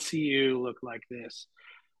 pad see look like this,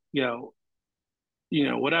 you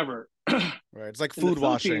know, whatever. Right. It's like In the food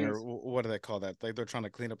washing, or Philippines, what do they call that? Like they're trying to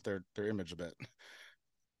clean up their image a bit.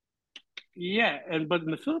 yeah, and but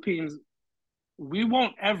in the Philippines, we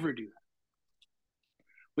won't ever do that.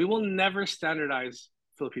 We will never standardize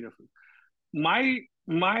Filipino food. My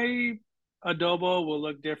adobo will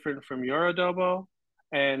look different from your adobo,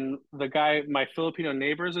 and my Filipino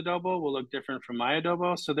neighbor's adobo will look different from my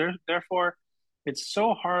adobo. So therefore, it's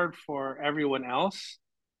so hard for everyone else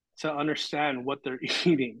to understand what they're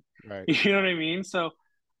eating. Right. You know what I mean? So,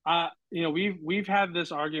 we've had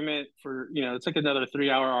this argument for it's like another 3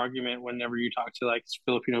 hour argument whenever you talk to like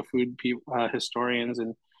Filipino food historians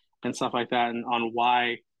and stuff like that, and on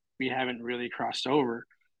why we haven't really crossed over.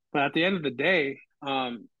 But at the end of the day,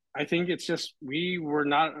 I think it's just we're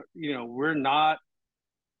not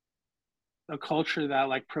a culture that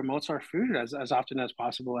like promotes our food as often as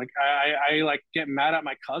possible. Like I like get mad at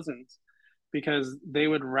my cousins because they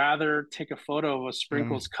would rather take a photo of a Mm,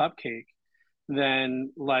 sprinkles cupcake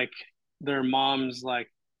than like their mom's like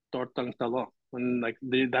tortang talong when like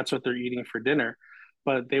that's what they're eating for dinner,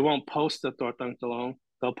 but they won't post the tortang talong.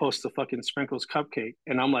 They'll post the fucking sprinkles cupcake,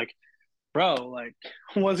 and I'm like, bro, like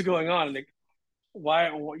what's going on? Like why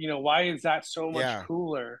why is that so much yeah.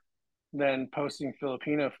 cooler than posting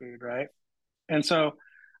Filipino food, right? And so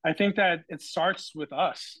I think that it starts with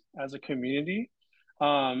us as a community.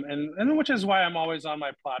 And which is why I'm always on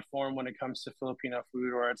my platform when it comes to Filipino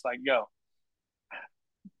food, where it's like, yo,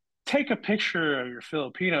 take a picture of your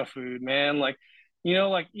Filipino food, man. Like how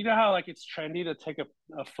like it's trendy to take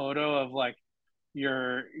a photo of like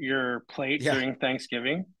your plate Yeah. during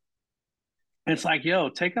Thanksgiving. And it's like, yo,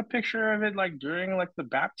 take a picture of it like during like the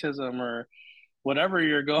baptism or whatever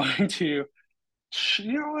you're going to,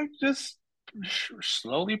 like just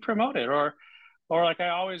slowly promote it. Or like I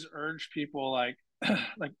always urge people like,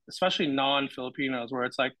 like especially non-Filipinos, where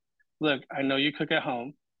it's like, look, I know you cook at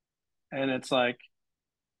home, and it's like,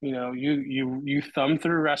 you thumb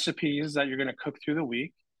through recipes that you're going to cook through the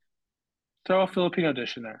week. Throw a Filipino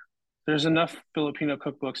dish in there. There's enough Filipino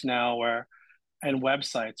cookbooks now and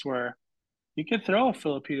websites where you could throw a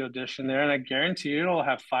Filipino dish in there, and I guarantee you it'll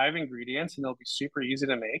have 5 ingredients and it'll be super easy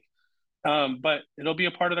to make. But it'll be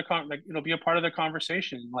a part of it'll be a part of the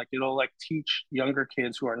conversation. Like it'll like teach younger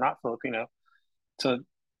kids who are not Filipino to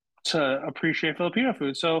appreciate Filipino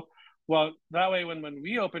food. So, well, that way when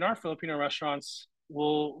we open our Filipino restaurants,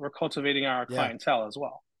 we're cultivating our Yeah. clientele as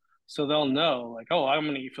well. So they'll know like, oh, I'm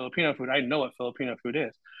going to eat Filipino food. I know what Filipino food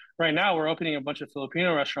is. Right now, we're opening a bunch of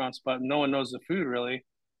Filipino restaurants, but no one knows the food really,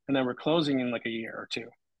 and then we're closing in like a year or two.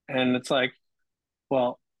 And it's like,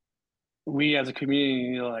 well, we as a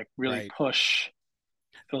community need to like really Right. push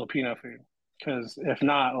Filipino food, because if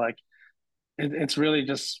not, like it's really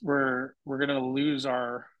just we're gonna lose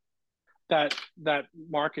our that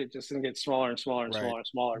market, just gonna get smaller and smaller and Right. smaller and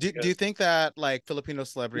smaller Do you because think that like Filipino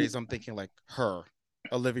celebrities, I'm thinking like her,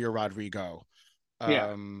 Olivia Rodrigo, yeah,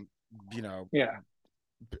 um, you know, yeah,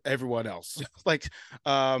 everyone else, like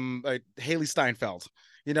Haley Steinfeld,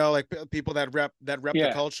 like people that rep the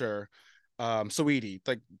yeah. culture, Saweetie,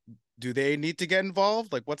 like, do they need to get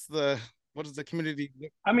involved? Like, what is the community?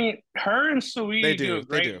 I mean, her and They Saweetie do a do, they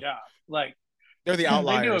great do. job. Like They're the they do a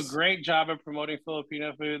outliers. great job of promoting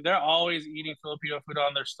Filipino food. They're always eating Filipino food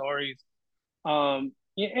on their stories.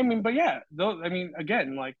 Yeah, I mean, but yeah, those. I mean,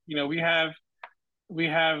 again, like we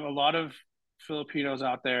have a lot of Filipinos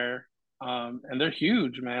out there, and they're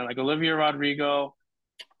huge, man. Like Olivia Rodrigo,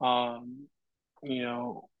 um, you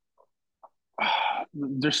know,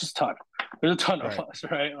 there's just a ton. There's a ton of Right. us,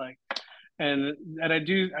 right? Like, and I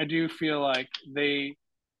do feel like they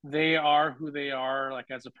are who they are, like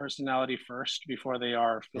as a personality first before they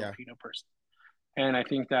are a Yeah. Filipino person. And I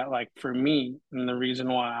think that like for me, and the reason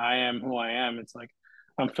why I am who I am, it's like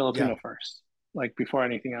I'm Yeah. Filipino first, like before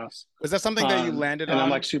anything else. Was that something that you landed And I'm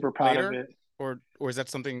like on super proud of later, it. or is that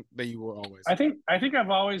something that you were always? I think I've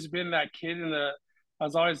always been that kid in the I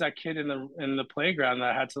was always that kid in the playground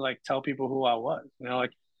that had to like tell people who I was.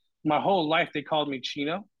 Like my whole life they called me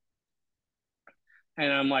Chino.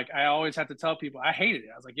 And I'm like, I always had to tell people I hated it.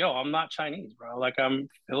 I was like, yo, I'm not Chinese, bro. Like I'm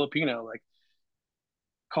Filipino. Like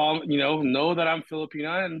know that I'm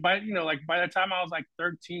Filipino. And like by the time I was like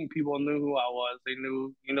 13, people knew who I was. They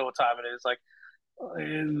knew, what time it is. Like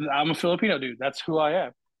I'm a Filipino dude. That's who I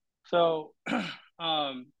am. So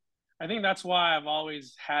I think that's why I've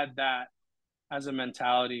always had that as a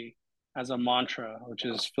mentality, as a mantra, which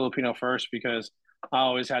is Filipino first, because I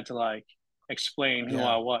always had to like explain who Yeah,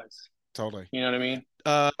 I was. totally. You know what I mean?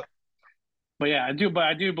 Uh, But yeah, I do. But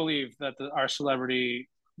I do believe that our celebrity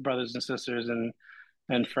brothers and sisters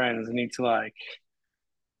and friends need to like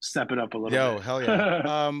step it up a little Yo, bit. hell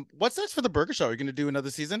yeah. What's next for the Burger Show? Are you gonna do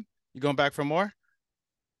another season? You going back for more?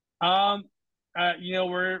 um,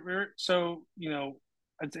 we're so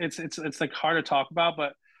it's like hard to talk about,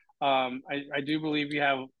 but I do believe we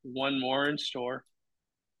have one more in store.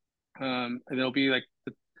 And it'll be like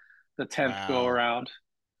the 10th go Wow, around.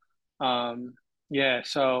 Yeah,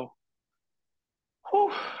 so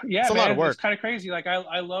whew, yeah, it's a lot of man, it's work. kind of crazy. Like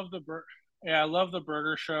I love yeah, I love the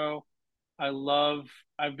burger show. I love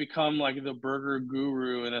I've become like the burger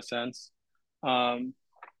guru in a sense. Um,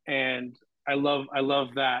 and I love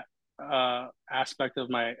that aspect of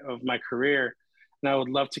my career, and I would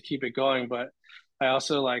love to keep it going, but I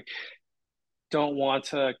also like don't want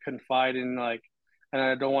to confide in like, and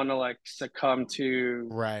I don't want to like succumb to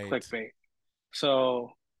Right. clickbait.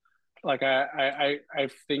 So like I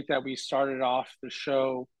think that we started off the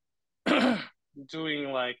show doing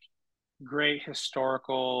like great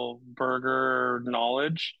historical burger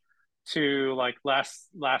knowledge to like last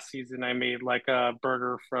season I made like a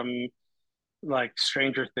burger from like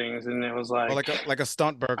Stranger Things, and it was Or like like a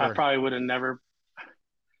stunt I burger. probably would have never,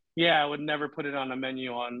 yeah, I would never put it on a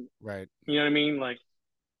menu on, Right. you know what I mean, like,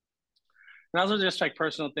 and those are just like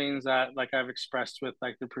personal things that like I've expressed with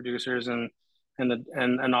like the producers and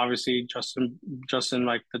obviously Justin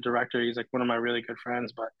like the director, he's like one of my really good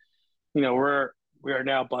friends, but we are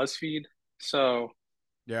now BuzzFeed, so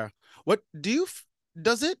Yeah. What do you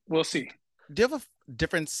does it we'll see. do you have a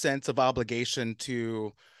different sense of obligation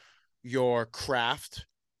to your craft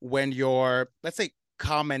when you're, let's say,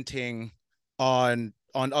 commenting on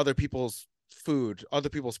other people's food, other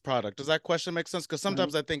people's product? Does that question make sense? Because Mm-hmm.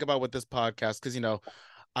 sometimes I think about with this podcast, because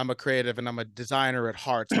I'm a creative and I'm a designer at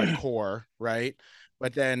heart, to my core, right?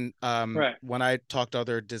 But then Right. when I talk to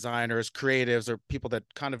other designers, creatives, or people that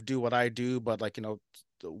kind of do what I do, but like,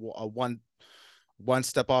 one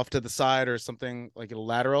step off to the side or something like a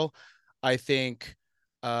lateral, I think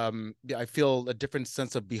yeah, I feel a different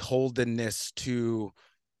sense of beholdenness to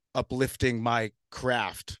uplifting my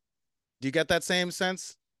craft. Do you get that same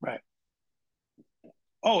sense? Right.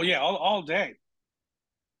 Oh yeah, all day.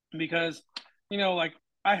 Because, like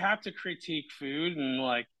I have to critique food and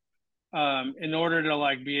like in order to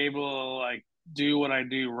like be able to like do what I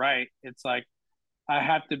do right, it's like I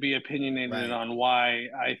have to be opinionated Right. on why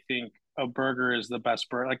I think a burger is the best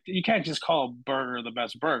burger. Like you can't just call a burger the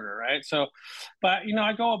best burger, right? So, but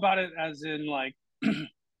I go about it as in like,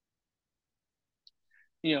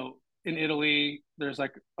 in Italy, there's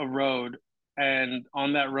like a road, and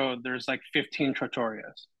on that road, there's like 15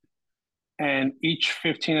 trattorias, and each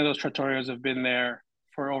 15 of those trattorias have been there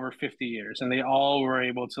for over 50 years, and they all were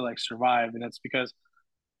able to like survive, and it's because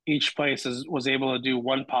each place was able to do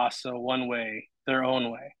one pasta one way, their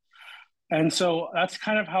own way. And so that's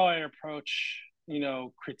kind of how I approach,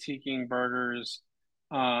 critiquing burgers.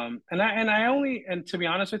 And to be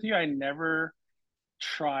honest with you, I never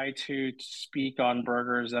try to speak on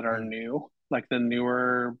burgers that are Mm. new, like the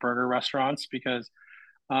newer burger restaurants, because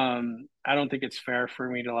I don't think it's fair for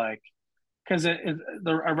me to like, because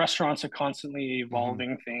the a restaurant's a constantly Mm-hmm.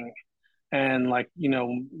 evolving thing, and like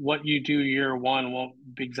what you do year one won't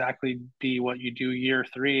exactly be what you do year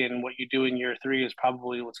three, and what you do in year three is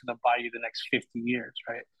probably what's going to buy you the next 50 years,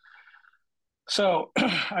 right? So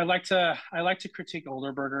I like to critique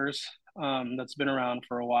older burgers that's been around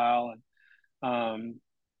for a while, um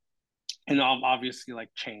and obviously like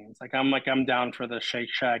chains. Like I'm down for the Shake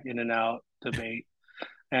Shack In and Out debate,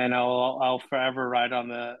 and I'll forever ride on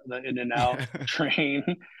the In and Out train.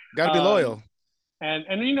 Got to be um loyal. and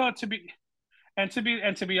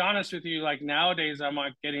to be honest with you, like nowadays I'm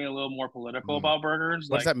like getting a little more political Mm. about burgers.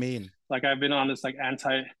 What does that mean? Like I've been on this like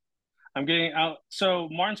anti. I'm getting out. So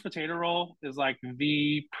Martin's Potato Roll is like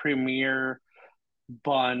the premier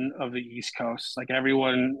bun of the East Coast. Like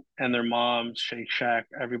everyone and their mom, Shake Shack,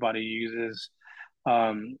 everybody uses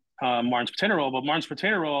Martin's Potato Roll. But Martin's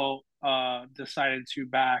Potato Roll decided to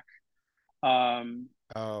back um,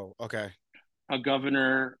 Oh, okay. a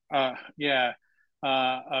governor, yeah,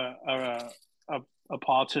 a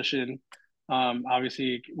politician.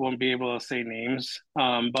 Obviously, won't be able to say names,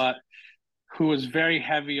 but who was very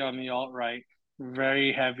heavy on the alt right,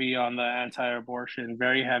 very heavy on the anti-abortion,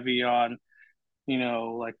 very heavy on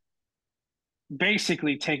like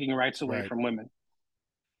basically taking rights away Right. from women.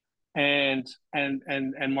 And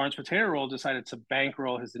Martin's Potato Roll decided to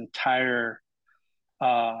bankroll his entire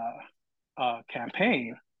uh,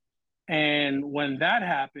 campaign. And when that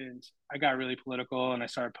happened, I got really political and I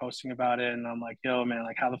started posting about it. And I'm like, yo, man,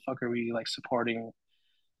 like, how the fuck are we like supporting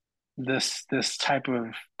this type of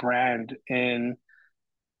brand? And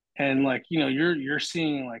like, you're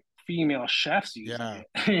seeing like female chefs using Yeah. it.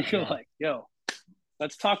 And you're Yeah. like, yo,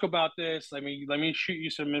 let's talk about this. Let me shoot you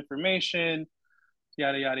some information,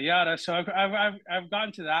 yada yada yada. So I've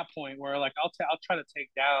gotten to that point where like I'll try to take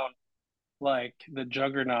down like the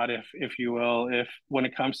juggernaut, if you will, if when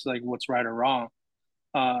it comes to like what's right or wrong.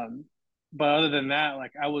 Um, but other than that,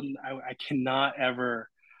 like I cannot ever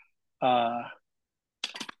uh,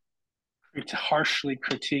 harshly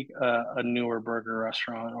critique a newer burger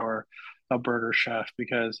restaurant or a burger chef,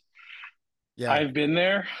 because Yeah. I've been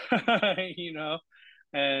there,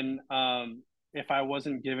 and if I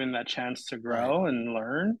wasn't given that chance to Right. grow and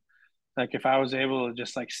learn, like if I was able to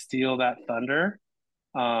just like steal that thunder,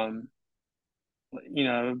 um,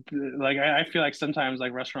 like I feel like sometimes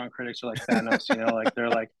like restaurant critics are like Thanos, like they're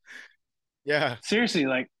like Yeah. seriously,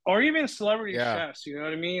 like, or even celebrity Yeah. chefs, you know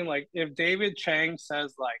what I mean? Like if David Chang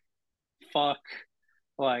says fuck,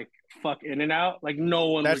 like fuck In and Out, like no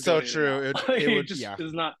one That's would go so to In and true. Out. It It would, just yeah.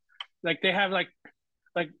 is not like they have like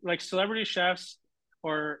celebrity chefs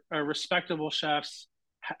or respectable chefs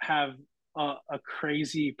have a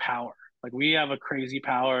crazy power. Like we have a crazy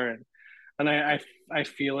power, and I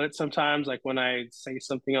feel it sometimes. Like when I say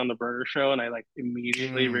something on the burger show and I like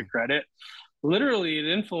immediately Mm. regret it. Literally, it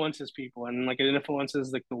influences people, and like it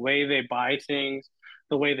influences like the way they buy things,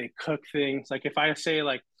 the way they cook things. Like if I say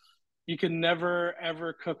like you can never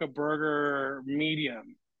ever cook a burger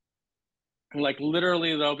medium, like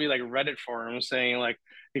literally there'll be like Reddit forums saying like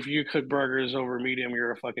if you cook burgers over medium,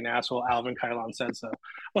 you're a fucking asshole. Alvin Kylon said so.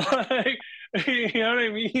 Like, you know what I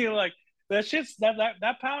mean? Like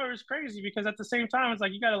that power is crazy, because at the same time it's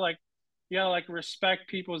like you gotta respect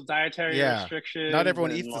people's dietary Yeah. Not restrictions,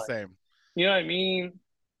 everyone and eats the like same. you know what I mean?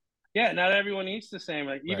 yeah, not everyone eats the same,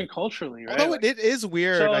 like even Right. culturally, right? Although Like, it is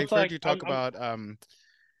weird. so I've it's heard like you talk about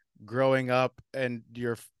growing up and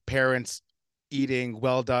your parents eating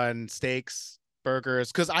well done steaks,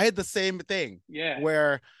 burgers. Because I had the same thing yeah,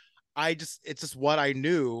 where it's just what I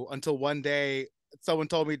knew until one day someone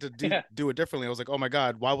told me to yeah, do it differently. I was like, oh my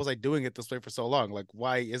God, why was I doing it this way for so long? Like,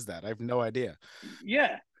 why is that? I have no idea.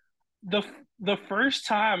 yeah. The the first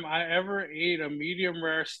time I ever ate a medium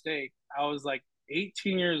rare steak, I was like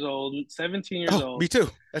 18 years old, 17 years Oh, old, me too.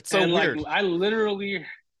 That's so and like weird. I literally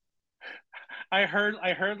I heard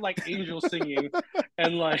like angels singing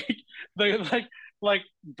and like the like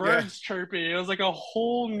Yeah. birds chirping. It was like a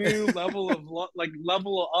whole new level of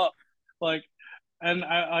level up. Like, and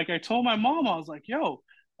I told my mom, I was like, yo,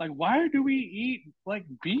 like why do we eat like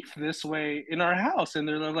beef this way in our house? And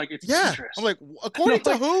they're like, it's Yeah. I'm dangerous. like, And according I'm to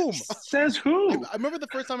like, whom? says who? I remember the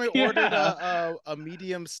first time I ordered Yeah. a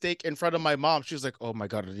medium steak in front of my mom. She was like, "Oh my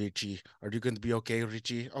God, Richie, are you going to be okay,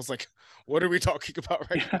 Richie?" I was like, "What are we talking about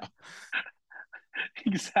right Yeah, now?"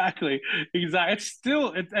 exactly.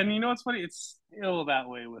 Exactly. And you know what's funny? It's still that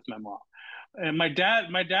way with my mom. And my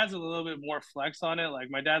dad's a little bit more flex on it. Like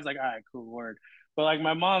my dad's like, all right, cool word. But like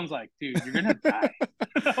my mom's like, dude, you're gonna die.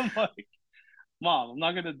 I'm like, Mom, I'm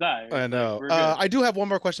not gonna die. I Like, know. we're good. I do have one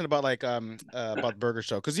more question about about Burger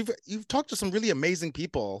Show because you've talked to some really amazing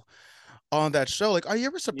people on that show. Like, are you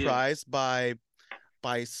ever Yeah, surprised by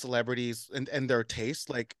celebrities and their taste?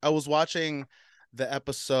 Like, I was watching the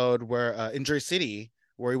episode where in Jersey City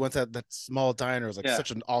where he went to that small diner. It was like yeah.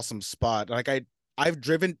 such an awesome spot. Like I've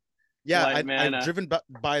driven, yeah, Light I've manna. driven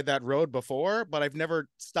by that road before, but I've never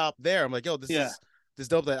stopped there. I'm like, yo, Yeah, this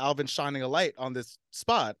dope that Alvin's shining a light on this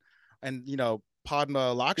spot, and Padma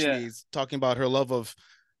yeah. Lakshmi's talking about her love of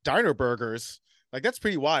diner burgers. Like that's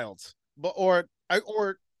pretty wild. But or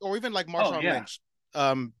even like Oh Marshawn yeah. Lynch,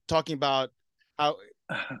 talking about how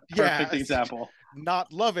Perfect yeah, example.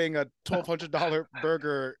 not loving a $1,200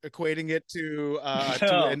 burger, equating it to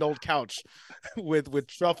No. an old couch with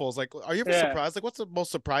truffles. Like, are you ever Yeah. surprised? Like, what's the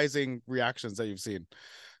most surprising reactions that you've seen?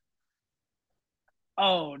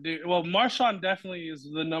 Oh, dude. Well, Marshawn definitely is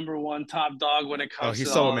the number one top dog when it Oh, comes he's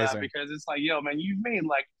to so all that amazing. because it's like, yo, man, you've made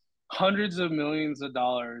like hundreds of millions of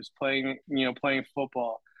dollars playing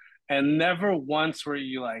football, and never once were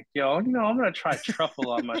you like, yo, I'm gonna try truffle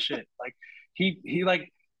on my shit. Like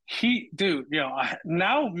dude,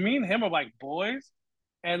 now me and him are like boys,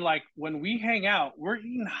 and like when we hang out, we're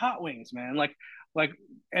eating hot wings, man. Like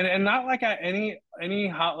and not like at any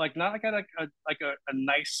hot like not like at a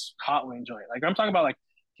nice hot wing joint. Like I'm talking about like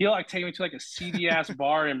he'll like take me to like a seedy ass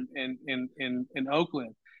bar in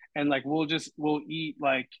Oakland, and like we'll eat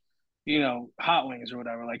like hot wings or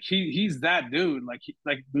whatever. Like he's that dude. Like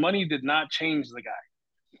money did not change the guy,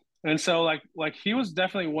 and so like he was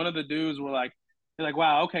definitely one of the dudes where like you're like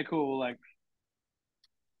wow, okay, cool, like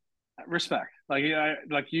respect. Like yeah,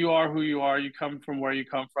 like you are who you are. You come from where you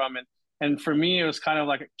come from, and for me, it was kind of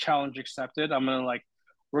like a challenge accepted.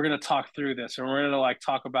 We're gonna talk through this, and we're gonna like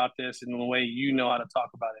talk about this in the way you know how to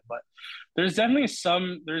talk about it. But there's definitely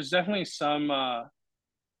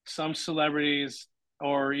some celebrities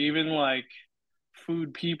or even like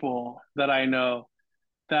food people that I know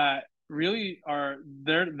that really are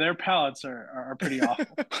their palates are pretty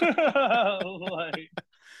awful. like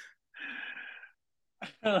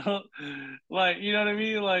like you know what I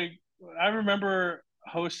mean? Like I remember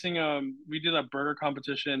hosting we did a burger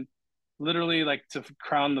competition literally like to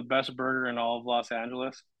crown the best burger in all of Los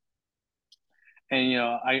Angeles. And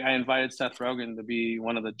I invited Seth Rogen to be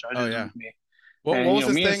one of the Oh judges yeah. with me. What And was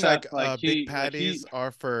his me and thing? Seth Like like big he patties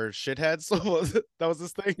are for shitheads. That was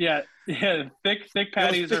his thing? yeah, yeah, thick It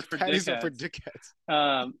was patties are big for patties are for dickheads. dickheads.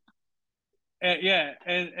 Um yeah,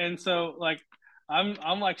 and so like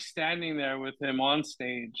I'm like standing there with him on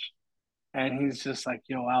stage. And he's just like,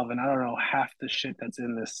 yo, Alvin, I don't know half the shit that's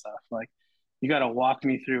in this stuff. Like, you got to walk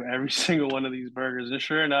me through every single one of these burgers. And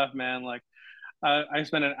sure enough, man, like, I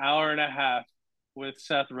spent an hour and a half with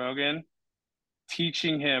Seth Rogen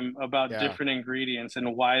teaching him about Yeah. different ingredients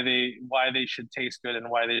and why they should taste good and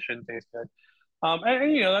why they shouldn't taste good.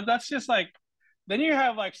 And that's just like then you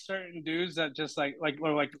have like certain dudes that just like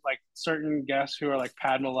certain guests who are like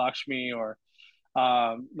Padma Lakshmi or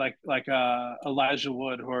Elijah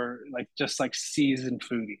Wood who are like just like seasoned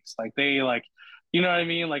foodies. Like they like you know what I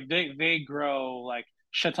mean? Like they grow like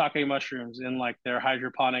shiitake mushrooms in like their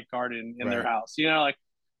hydroponic garden in their Right. house. Like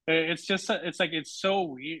it's just it's like it's so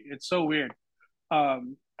weird. It's so weird.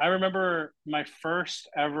 I remember my first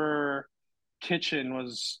ever kitchen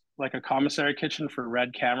was like a commissary kitchen for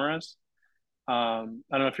Red Cameras. I don't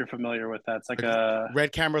know if you're familiar with that. Like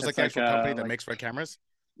Red Camera's like It's the like actual company that like makes Red Cameras.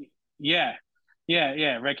 yeah,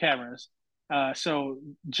 Yeah, Red Cameras. So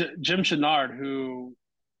Jim Chenard, who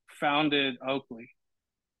founded Oakley,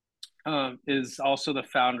 is also the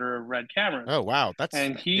founder of Red Cameras, Oh wow, that's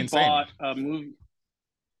and he insane. bought a movie.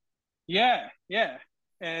 Yeah, yeah,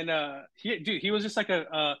 and he was just like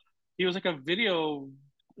he was like a video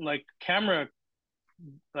like camera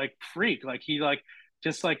like freak. Like he like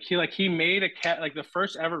just like he made a cat like the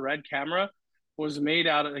first ever Red camera was made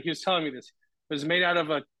out of. Like, he was telling me this was made out of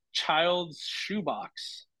a child's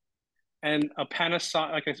shoebox and a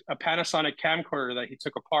Panasonic like a Panasonic camcorder that he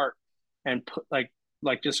took apart and put like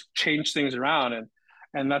just changed things around,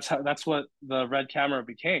 and that's what the Red camera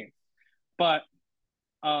became. But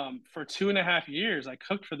for 2.5 years, I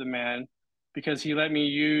cooked for the man because he let me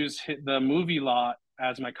use the movie lot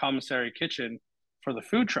as my commissary kitchen for the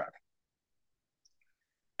food truck.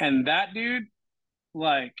 And that dude,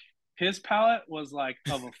 like, his palate was like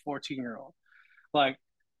of a 14-year-old. Like,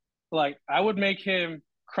 like I would make him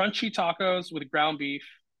crunchy tacos with ground beef.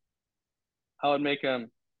 I would make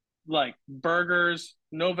him like burgers,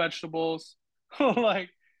 no vegetables. Like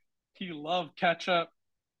he loved ketchup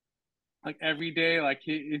like every day. Like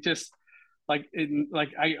he it just like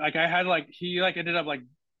I had like he like ended up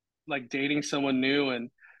like dating someone new, and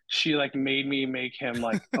she like made me make him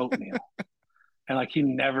like oatmeal, and like he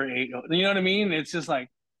never ate you know what I mean? It's just like,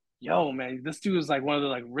 yo man, this dude is like one of the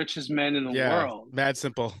like richest men in the Yeah, world. mad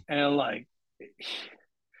simple. And like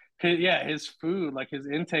his food, like his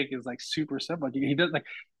intake is like super simple. Like, he does like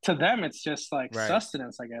to them it's just like Right,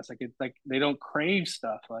 sustenance, I guess. Like it's like they don't crave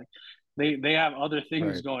stuff. Like they have other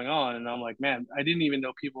things right. going on. And I'm like, man, I didn't even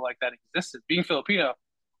know people like that existed. Being Filipino,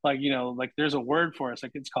 like, like there's a word for us,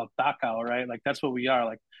 like it's called takao, right? Like that's what we are.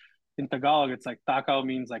 Like in Tagalog, it's like takao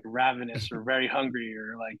means like ravenous or very hungry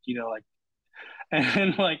or like, like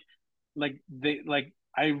and like they like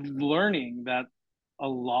I'm learning that a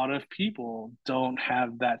lot of people don't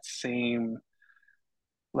have that same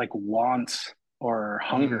like want or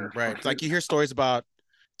hunger for Right. It's like food. you hear stories about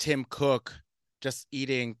Tim Cook just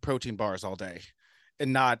eating protein bars all day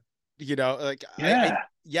and not, like Yeah.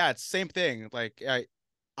 yeah, it's same thing. Like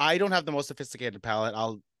I don't have the most sophisticated palate.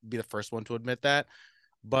 I'll be the first one to admit that.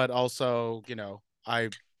 But also,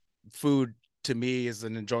 food to me is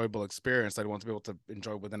an enjoyable experience. I want to be able to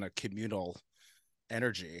enjoy within a communal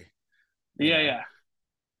energy, you Yeah, know. yeah.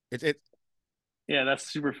 It Yeah,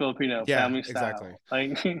 that's super Filipino Yeah, family exactly. style.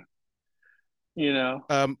 Like, you know.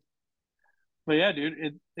 Um But yeah,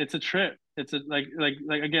 dude, it's a trip. It's a like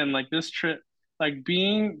again, like this trip, like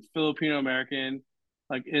being Filipino American,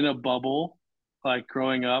 like in a bubble, like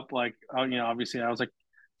growing up, like obviously I was like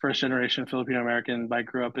first generation Filipino American, but I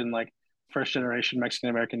grew up in like first generation Mexican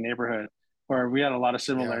American neighborhood where we had a lot of yeah.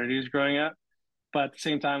 similarities growing up. But at the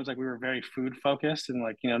same time, it's like we were very food focused, and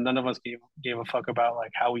like none of us gave a fuck about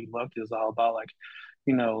like how we looked. It was all about like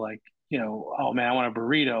like oh man, I want a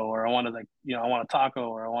burrito, or I want to like I want a taco,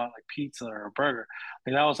 or I want like pizza or a burger.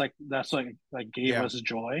 Like that was that's like gave Yeah. us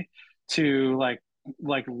joy to like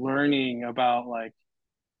learning about like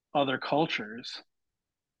other cultures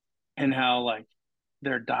and how like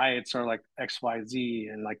their diets are like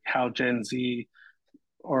XYZ, and like how Gen Z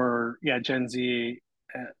or yeah, Gen Z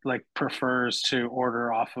like prefers to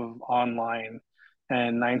order off of online,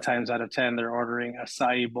 and 9 times out of 10 they're ordering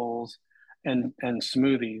acai bowls and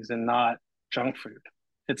smoothies and not junk food.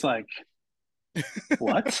 It's like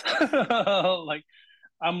what? Like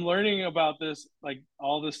I'm learning about this like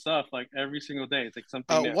all this stuff like every single day. It's like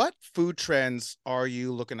something new. What food trends are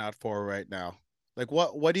you looking out for right now? Like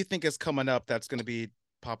what do you think is coming up that's going to be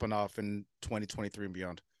popping off in 2023 and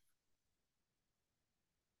beyond?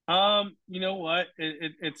 You know what?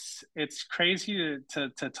 It's crazy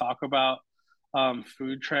to talk about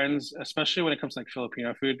food trends, especially when it comes to like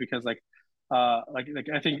Filipino food, because like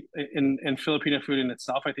I think in Filipino food in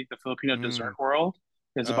itself, I think the Filipino Mm. dessert world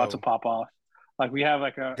is about to Oh, pop off. Like we have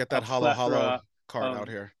like get a that halo halo plethora cart of out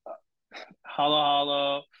here. halo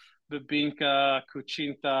halo, bibingka,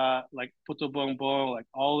 kuchinta, like puto bongbong, like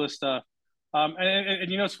all this stuff.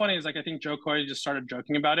 And what's funny is like I think Joe Corey just started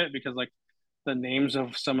joking about it because like the names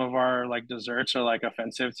of some of our like desserts are like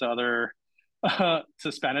offensive to other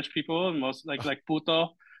to Spanish people, and most like puto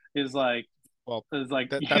is like Well, you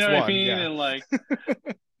that's know what I one, mean, yeah. and like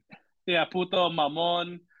yeah, puto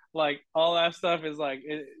mamon, like all that stuff is like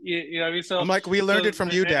you know what I mean. I'm like, we learned So it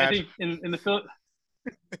from you, I Dad. think in the Phil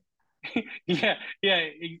yeah,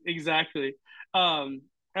 exactly. And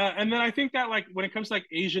then I think that like when it comes to like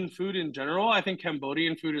Asian food in general, I think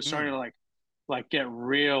Cambodian food is starting Mm. to like get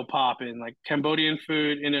real popping. Like Cambodian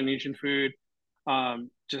food, Indonesian food,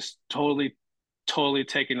 just totally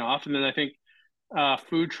taking off. And then I think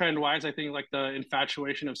food trend wise, I think like the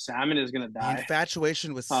infatuation of salmon is gonna The die.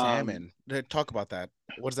 infatuation with Um, salmon. Talk about that.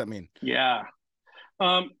 What does that mean? yeah.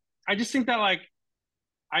 Um, I just think that like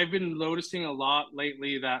I've been noticing a lot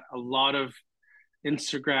lately that a lot of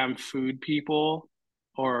Instagram food people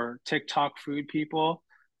or TikTok food people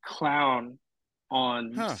clown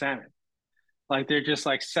on Huh. salmon. Like they're just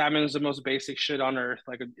like salmon is the most basic shit on earth.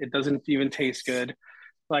 Like it doesn't even taste good.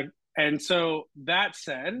 Like and so that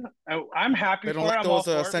said, I'm happy They don't for it. like I'm all those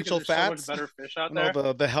for it because essential there's so much fats. better fish out You know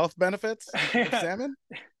there. the health benefits of yeah, salmon.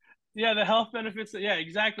 yeah, the health benefits. Yeah,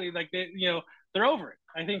 exactly. Like they're over it.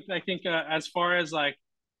 I think as far as like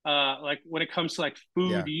when it comes to like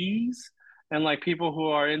Yeah. foodies and like people who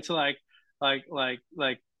are into like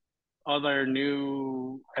other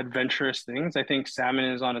new adventurous things, I think salmon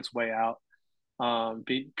is on its way out.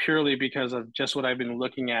 Purely because of just what I've been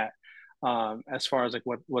looking at, as far as like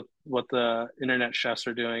what the internet chefs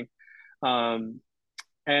are doing. Um,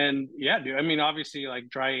 and yeah, dude, I mean, obviously, like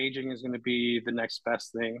dry aging is going to be the next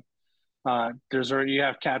best thing. There's already you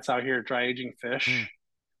have cats out here dry aging Mm. fish,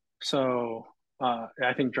 so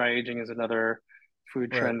I think dry aging is another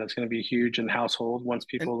food Right. trend that's going to be huge in household once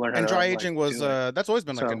And people learn how and to dry like aging was do it. that's always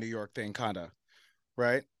been like a So New York thing, kind of,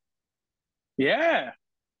 right? yeah,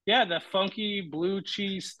 yeah, the funky blue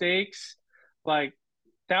cheese steaks, like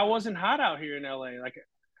that wasn't hot out here in LA. Like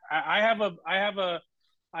I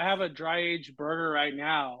have a dry aged burger right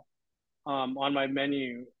now on my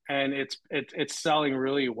menu, and it's selling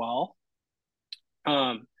really well.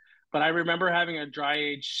 Um, but I remember having a dry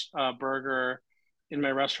aged burger in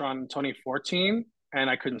my restaurant in 2014, and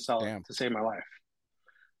I couldn't sell it Damn. to save my life.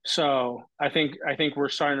 So I think we're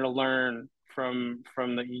starting to learn from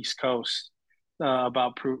the East Coast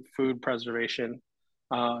about food preservation.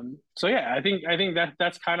 So yeah, I think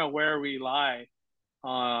that's kind of where we lie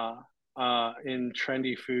uh, in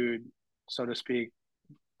trendy food, so to speak,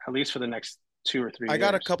 at least for the next 2 or 3 I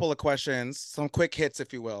got a years. couple of questions, some quick hits,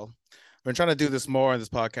 if you will. I've been trying to do this more on this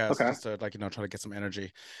podcast, Okay. just to like try to get some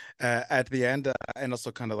energy at the end, and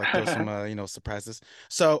also kind of like throw some surprises.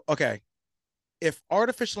 So, okay, if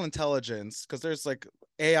artificial intelligence, because there's like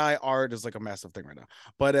AI art is like a massive thing right now,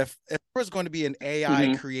 but if there was going to be an AI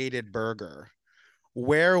hmm created burger,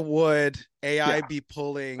 where would AI Yeah. be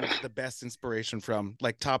pulling the best inspiration from?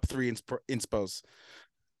 Like top three inspos.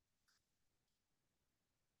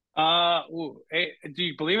 Do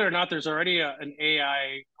you believe it or not? There's already an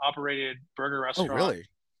AI operated burger Oh, restaurant really?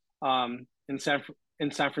 um, in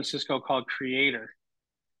San Francisco called Creator.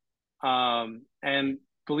 And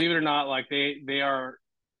believe it or not, like they are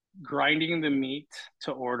grinding the meat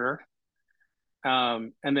to order,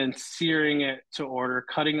 and then searing it to order,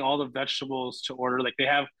 cutting all the vegetables to order. Like they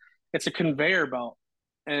have, it's a conveyor belt,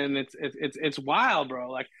 and it's wild,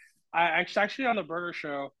 bro. Like I actually on the burger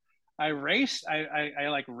show, I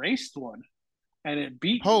like raced one, and it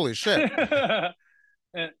beat me. Holy shit.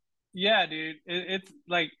 And, yeah, dude, it's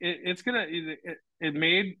like it's gonna it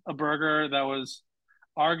made a burger that was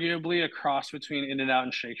arguably a cross between In and Out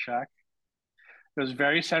and Shake Shack. It was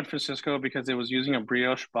very San Francisco because it was using a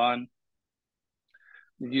brioche bun.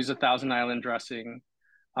 It used a Thousand Island dressing,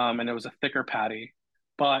 and it was a thicker patty.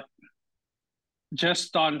 But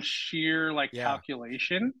just on sheer like Yeah.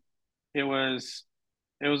 calculation, it was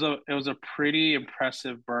it was a pretty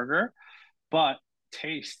impressive burger. But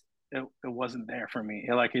taste, it wasn't there for me.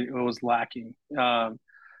 It was lacking.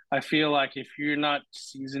 I feel like if you're not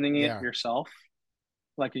seasoning it Yeah. yourself,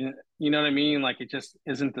 like you know what I mean, like it just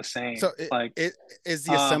isn't the same. So Like, it is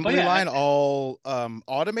the but assembly yeah, line all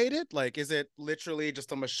automated? Like, is it literally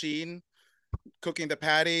just a machine cooking the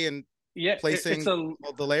patty and yeah, it's placing a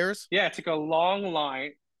all the layers? yeah, it's like a long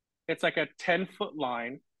line. It's like a 10-foot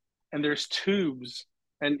line, and there's tubes,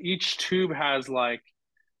 and each tube has like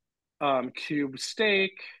cube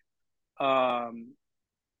steak, um,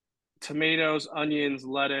 tomatoes, onions,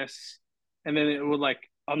 lettuce, and then it would like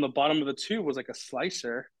on the bottom of the tube was like a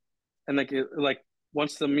slicer, and like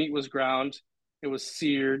once the meat was ground, it was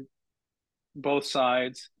seared both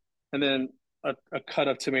sides, and then a cut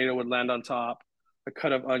of tomato would land on top, a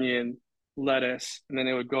cut of onion, lettuce, and then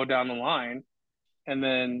it would go down the line, and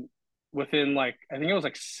then within like I think it was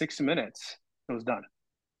like 6 minutes, it was done.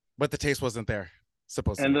 But the taste wasn't there,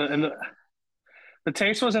 And supposedly. the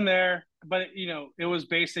taste wasn't there, but it was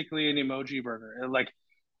basically an emoji burger.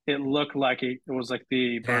 It looked like it was like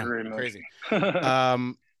the Damn, burger crazy. emoji.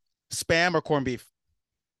 Um, Spam or corned beef?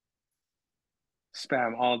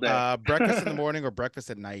 Spam all day. Breakfast in the morning or breakfast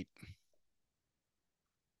at night?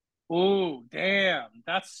 Oh, damn.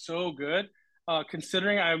 That's so good.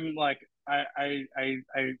 Considering I'm like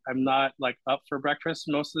I'm not like up for breakfast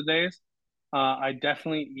most of the days. I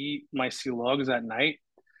definitely eat my silogs at night.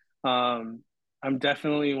 Um, I'm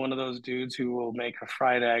definitely one of those dudes who will make a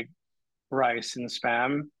fried egg, rice, and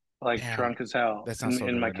spam like Damn, drunk as hell that sounds in so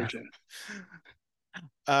good my right now. kitchen.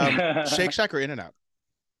 Shake Shack or In and Out?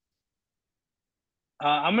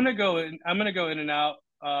 I'm gonna go in and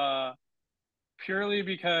out purely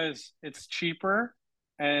because it's cheaper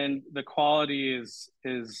and the quality is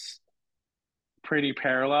pretty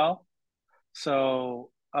parallel. So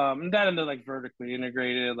that and they're like vertically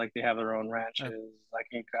integrated, like they have their own Uh, ranches.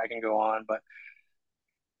 I can go on, but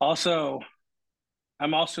also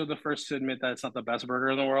I'm also the first to admit that it's not the best burger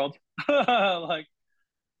in the world. Like,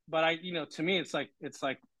 but to me, it's like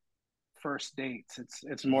first dates.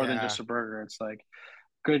 It's more than yeah, just a burger. It's like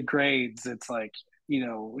good grades. It's like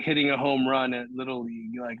hitting a home run at Little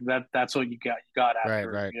League. Like that's what you got right,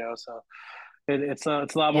 after. right. So it's a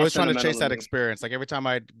lot more Always trying to sentimental chase to that me. experience. Like every time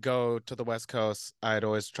I'd go to the West Coast, I'd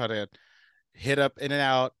always try to hit up In and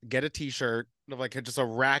Out, get a T-shirt, like just a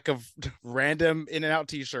rack of random In and Out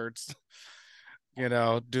T-shirts. Do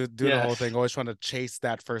the whole thing. Yes. Always trying to chase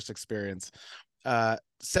that first experience.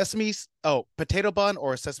 Potato bun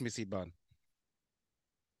or sesame seed bun?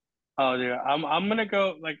 Oh, dude, I'm gonna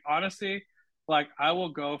go like honestly, like I will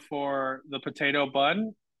go for the potato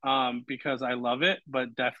bun, because I love it,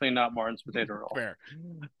 but definitely not Martin's potato roll. Fair.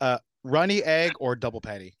 Runny egg or double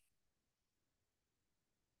patty?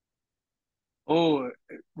 Oh,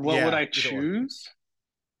 what would Yeah, I either or. choose?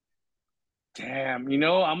 Damn,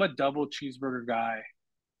 I'm a double cheeseburger guy,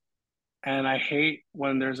 and I hate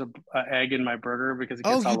when there's a egg in my burger because it Oh,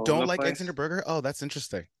 gets you all over don't the like eggs in place. your burger? Oh, that's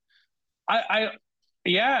interesting. I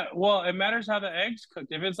yeah, well, it matters how the eggs cooked.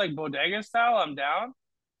 If it's like bodega style, I'm down.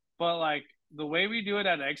 But like the way we do it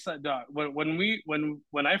at Eggside, dog,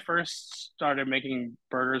 when I first started making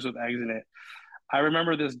burgers with eggs in it, I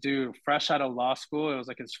remember this dude fresh out of law school. It was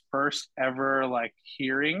like his first ever like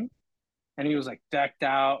hearing, and he was like decked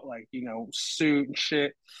out, like suit and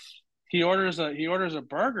shit. He orders a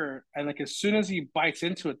burger, and like as soon as he bites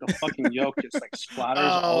into it, the fucking yolk just like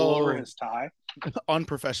splatters all over Oh, his tie.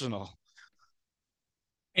 unprofessional.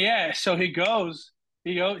 Yeah, so he's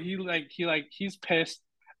pissed.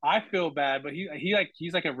 I feel bad, but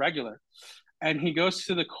he's like a regular. And he goes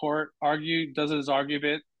to the court, does his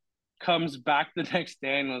argument, comes back the next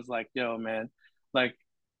day and was like, "Yo, man, like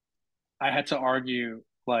I had to argue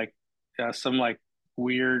like some like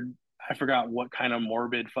weird, I forgot what kind of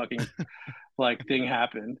morbid fucking like thing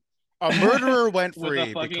happened A murderer went with a free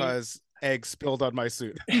fucking because egg spilled on my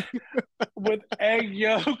suit. with egg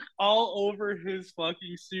yolk all over his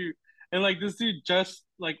fucking suit, and like this dude just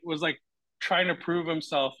like was like trying to prove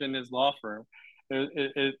himself in his law firm.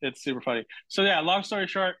 It's super funny. So yeah, long story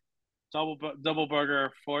short, double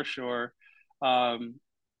burger for sure. Um,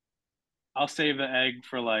 I'll save the egg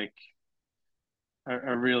for like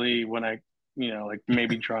a really when I like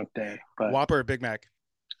maybe drunk day, but Whopper or Big Mac?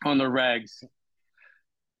 on the regs.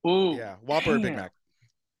 Ooh, Yeah, Whopper or Big damn. Mac?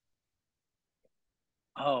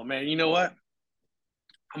 Oh man, you know what?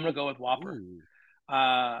 I'm gonna go with Whopper. Ooh.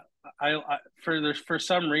 For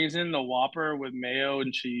some reason the Whopper with mayo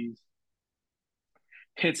and cheese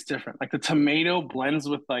hits different. Like the tomato blends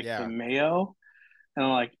with like the Yeah. mayo, and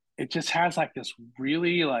like it just has like this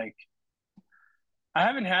really like I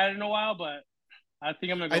haven't had it in a while, but I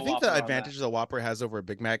think I'm gonna I go think the Whopper on that. advantage the Whopper has over a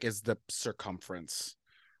Big Mac is the circumference,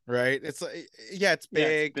 right? It's like, yeah, it's Yeah,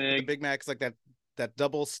 it's big, but the big. Big Mac's like that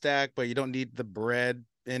double stack, but you don't need the bread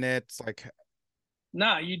in it. It's like,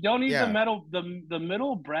 Nah, you don't need the yeah, metal the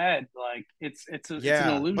middle bread. Like it's an yeah.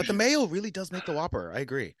 But the illusion. mayo really does make the Whopper. I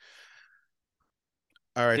agree.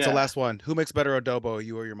 All right, so Yeah. last one. Who makes better adobo,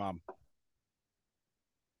 you or your mom?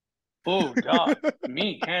 Oh, dog.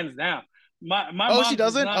 Me, hands down. My Oh, she mom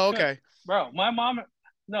does doesn't? not Oh, cook. okay. Bro, my mom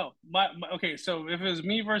no, okay, so if it was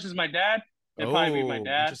me versus my dad, it'd probably be my Oh,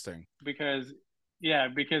 dad interesting. because yeah,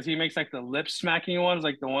 because he makes like the lip smacking ones,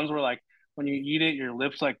 like the ones where like when you eat it, your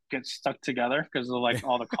lips like get stuck together because of like Yeah.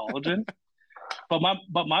 all the collagen. But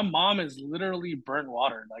my mom is literally burnt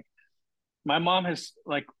water. Like my mom has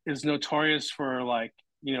like is notorious for like,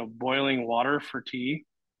 boiling water for tea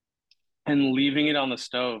and leaving it on the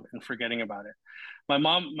stove and forgetting about it.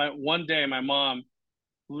 One day, my mom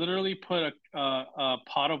literally put a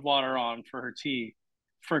pot of water on for her tea,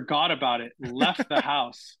 forgot about it, left the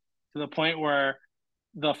house to the point where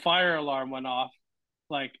the fire alarm went off.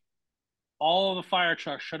 Like all of the fire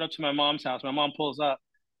trucks showed up to my mom's house. My mom pulls up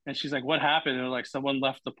and she's like, "What happened?" And like someone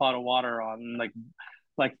left the pot of water on, and like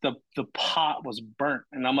the pot was burnt.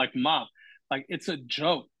 And I'm like, "Mom, like it's a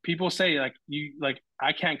joke. People say like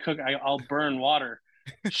I can't cook. I'll burn water."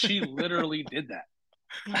 She literally did that.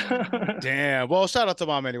 Damn. Well, shout out to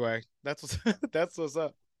mom anyway. That's what's that's what's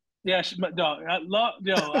up. Yeah, no,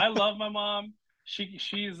 I love my mom.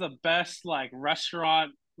 She's the best like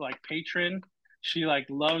restaurant like patron. She like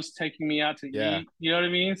loves taking me out to Yeah. eat. You know what I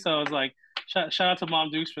mean? So it's like shout out to Mom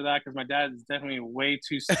Dukes for that because my dad is definitely way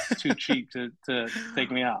too cheap to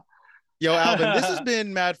take me out. Yo, Alvin, this has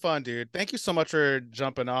been mad fun, dude. Thank you so much for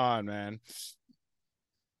jumping on, man.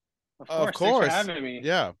 Of Of course, thanks for course. having me.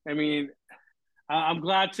 Yeah. I mean, I'm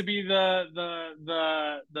glad to be the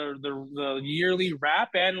yearly wrap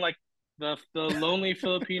and like the lonely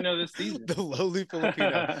Filipino this season. The lowly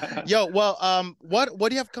Filipino. Yo, well, what do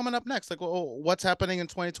you have coming up next? Like, what's happening in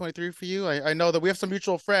 2023 for you? I know that we have some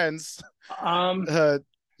mutual friends. um, Uh,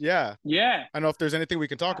 yeah. yeah. I don't know if there's anything we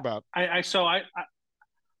can talk about. I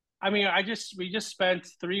mean, we just spent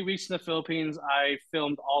 3 weeks in the Philippines. I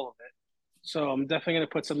filmed all of it, so I'm definitely gonna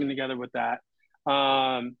put something together with that.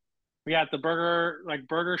 We got the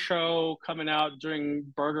burger show coming out during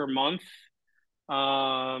Burger Month.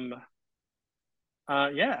 Um,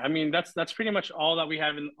 yeah, I mean that's pretty much all that we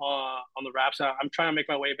have on the wraps. I'm trying to make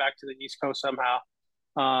my way back to the East Coast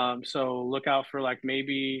somehow. So look out for like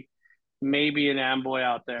maybe an Amboy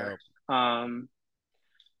out there. Dope. Um,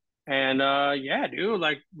 and yeah, dude,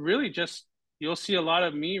 like really just you'll see a lot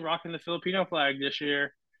of me rocking the Filipino flag this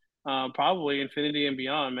year. Probably infinity and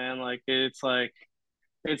beyond, man. Like it's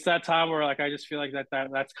that time where like I just feel like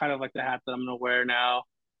that's kind of like the hat that I'm gonna wear now.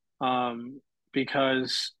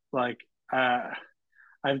 Because like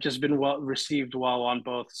I've just been well received well on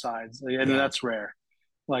both sides, and Yeah. that's rare.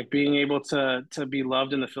 Like being able to be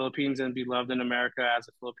loved in the Philippines and be loved in America as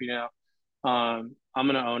a Filipino. I'm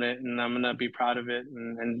gonna own it, and I'm gonna be proud of it,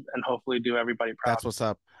 and hopefully do everybody proud. That's what's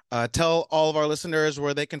up. Tell all of our listeners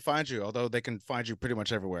where they can find you, although they can find you pretty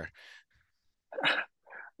much everywhere.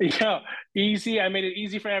 Yeah, easy. I made it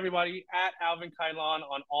easy for everybody at Alvin Kylon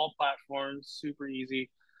on all platforms. Super easy.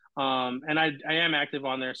 And I am active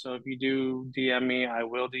on there. So if you do DM me, I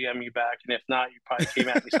will DM you back. And if not, you probably came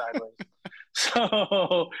at me sideways.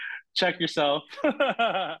 So check yourself.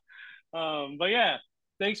 But yeah,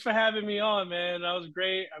 thanks for having me on, man. That was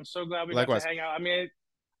great. I'm so glad we got to Likewise. hang out. I mean,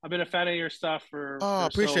 I've been a fan of your stuff Oh, for so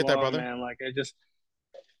appreciate that, long, brother. man. Like I just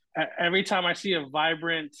every time I see a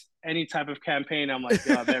vibrant any type of campaign, I'm like,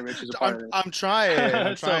 yo, I bet Rich is a part of I'm trying. I'm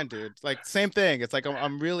this. So trying, dude. Like same thing. It's like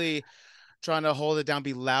I'm really trying to hold it down,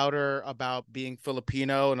 be louder about being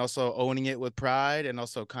Filipino and also owning it with pride and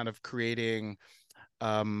also kind of creating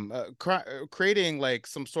like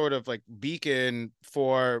some sort of like beacon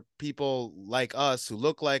for people like us who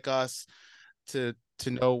look like us to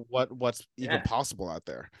know what's even yeah, possible out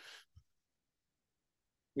there.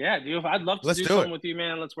 yeah, dude. I'd love to Let's do do something it. with you,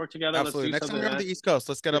 man. Let's work together. Let's Absolutely. do Next time something, you're on man. the East Coast,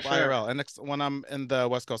 let's get For up sure. IRL. And next when I'm in the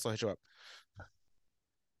West Coast, I'll hit you up.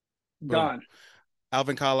 Boom. Done.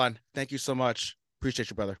 Alvin Kalan, thank you so much. Appreciate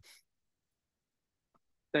you, brother.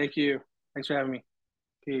 Thank you. Thanks for having me.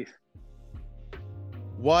 Peace.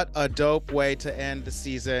 What a dope way to end the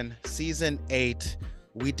season. Season 8.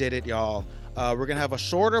 We did it, y'all. We're going to have a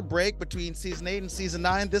shorter break between season 8 and season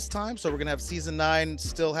 9 this time. So we're going to have season 9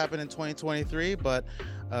 still happen in 2023, but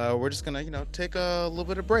we're just going to, take a little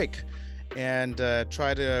bit of break and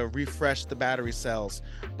try to refresh the battery cells.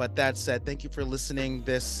 But that said, thank you for listening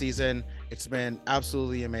this season. It's been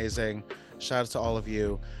absolutely amazing. Shout out to all of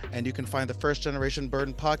you. And you can find the First Generation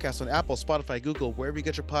Burden podcast on Apple, Spotify, Google, wherever you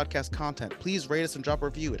get your podcast content. Please rate us and drop a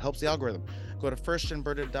review. It helps the algorithm. Go to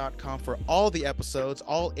firstgenburden.com for all the episodes,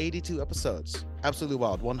 all 82 episodes. Absolutely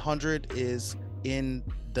wild. 100 is in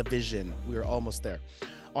the vision. We are almost there.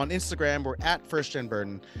 On Instagram, we're at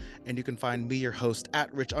FirstGenBurden, and you can find me, your host,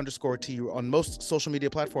 at Rich_T on most social media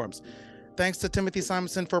platforms. Thanks to Timothy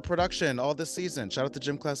Simonson for production all this season. Shout out to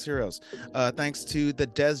Gym Class Heroes. Thanks to the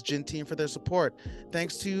Des Gin team for their support.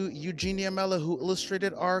 Thanks to Eugenia Mella, who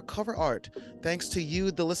illustrated our cover art. Thanks to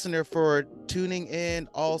you, the listener, for tuning in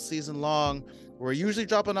all season long. We're usually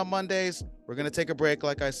dropping on Mondays. We're going to take a break,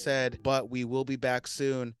 like I said, but we will be back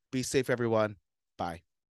soon. Be safe, everyone. Bye.